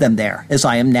shall leave them there, as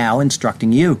I am now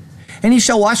instructing you. And he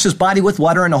shall wash his body with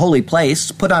water in a holy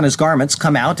place, put on his garments,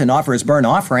 come out, and offer his burnt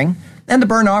offering, and the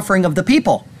burnt offering of the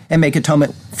people, and make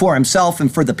atonement for himself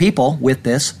and for the people with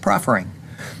this proffering.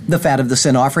 The fat of the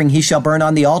sin offering he shall burn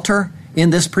on the altar.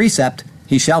 In this precept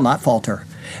he shall not falter.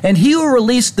 And he who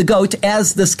released the goat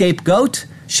as the scapegoat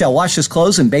shall wash his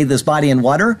clothes and bathe his body in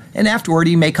water, and afterward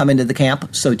he may come into the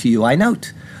camp, so to you I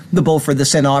note. The bull for the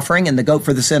sin offering and the goat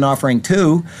for the sin offering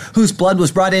too, whose blood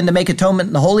was brought in to make atonement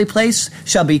in the holy place,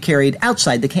 shall be carried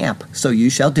outside the camp, so you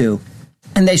shall do.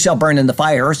 And they shall burn in the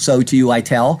fire, so to you I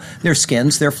tell, their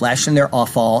skins, their flesh, and their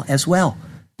offal as well.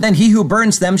 Then he who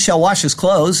burns them shall wash his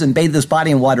clothes and bathe his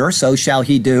body in water, so shall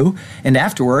he do, and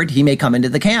afterward he may come into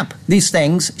the camp. These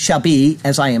things shall be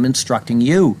as I am instructing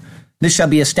you. This shall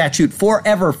be a statute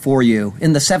forever for you.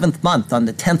 In the 7th month, on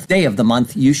the 10th day of the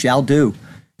month, you shall do.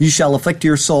 You shall afflict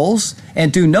your souls,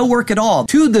 and do no work at all.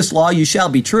 To this law you shall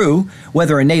be true,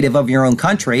 whether a native of your own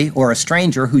country, or a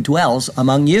stranger who dwells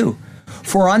among you.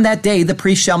 For on that day the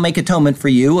priest shall make atonement for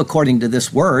you, according to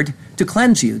this word, to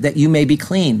cleanse you, that you may be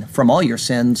clean from all your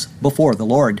sins before the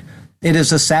Lord. It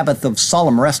is a Sabbath of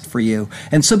solemn rest for you.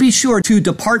 And so be sure to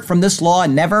depart from this law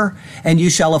never, and you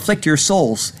shall afflict your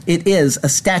souls. It is a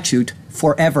statute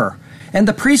forever. And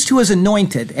the priest who is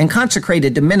anointed and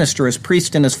consecrated to minister as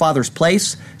priest in his father's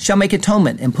place shall make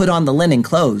atonement and put on the linen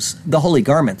clothes, the holy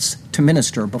garments, to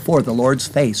minister before the Lord's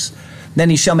face. Then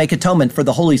he shall make atonement for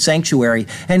the holy sanctuary,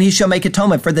 and he shall make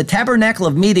atonement for the tabernacle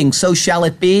of meeting, so shall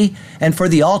it be, and for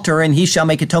the altar, and he shall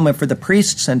make atonement for the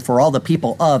priests and for all the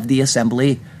people of the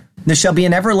assembly. This shall be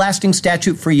an everlasting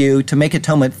statute for you to make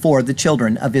atonement for the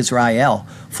children of Israel,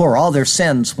 for all their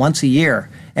sins once a year.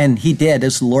 And he did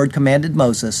as the Lord commanded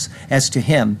Moses, as to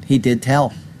him he did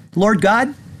tell. Lord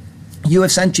God, you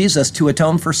have sent Jesus to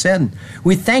atone for sin.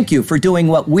 We thank you for doing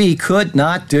what we could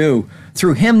not do.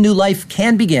 Through him, new life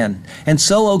can begin. And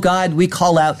so, O God, we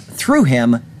call out through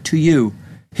him to you.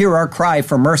 Hear our cry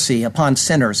for mercy upon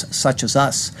sinners such as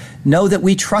us. Know that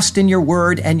we trust in your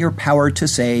word and your power to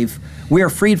save. We are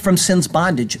freed from sin's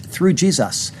bondage through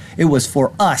Jesus. It was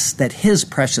for us that his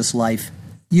precious life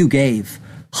you gave.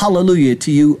 Hallelujah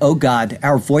to you, O God.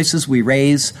 Our voices we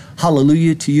raise.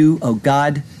 Hallelujah to you, O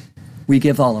God. We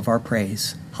give all of our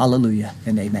praise. Hallelujah. Hallelujah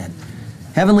and amen.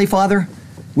 Heavenly Father,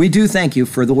 we do thank you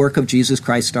for the work of Jesus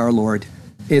Christ our Lord.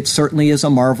 It certainly is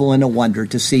a marvel and a wonder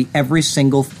to see every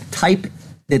single type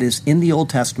that is in the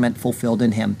Old Testament fulfilled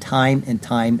in him time and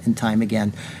time and time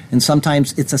again. And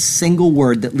sometimes it's a single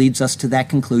word that leads us to that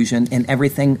conclusion, and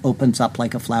everything opens up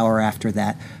like a flower after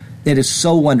that. It is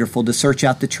so wonderful to search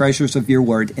out the treasures of your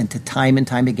word and to time and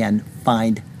time again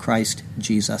find Christ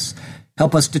Jesus.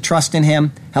 Help us to trust in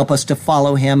him. Help us to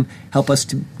follow him. Help us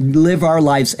to live our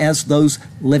lives as those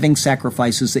living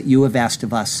sacrifices that you have asked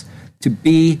of us, to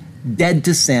be dead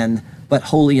to sin, but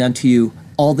holy unto you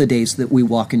all the days that we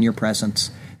walk in your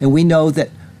presence. And we know that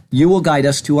you will guide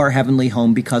us to our heavenly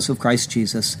home because of Christ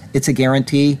Jesus. It's a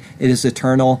guarantee, it is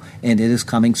eternal, and it is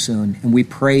coming soon. And we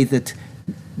pray that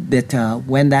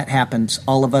when that happens,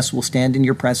 all of us will stand in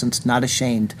your presence, not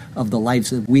ashamed of the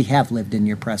lives that we have lived in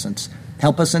your presence.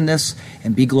 Help us in this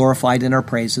and be glorified in our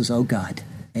praises, O God.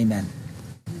 Amen.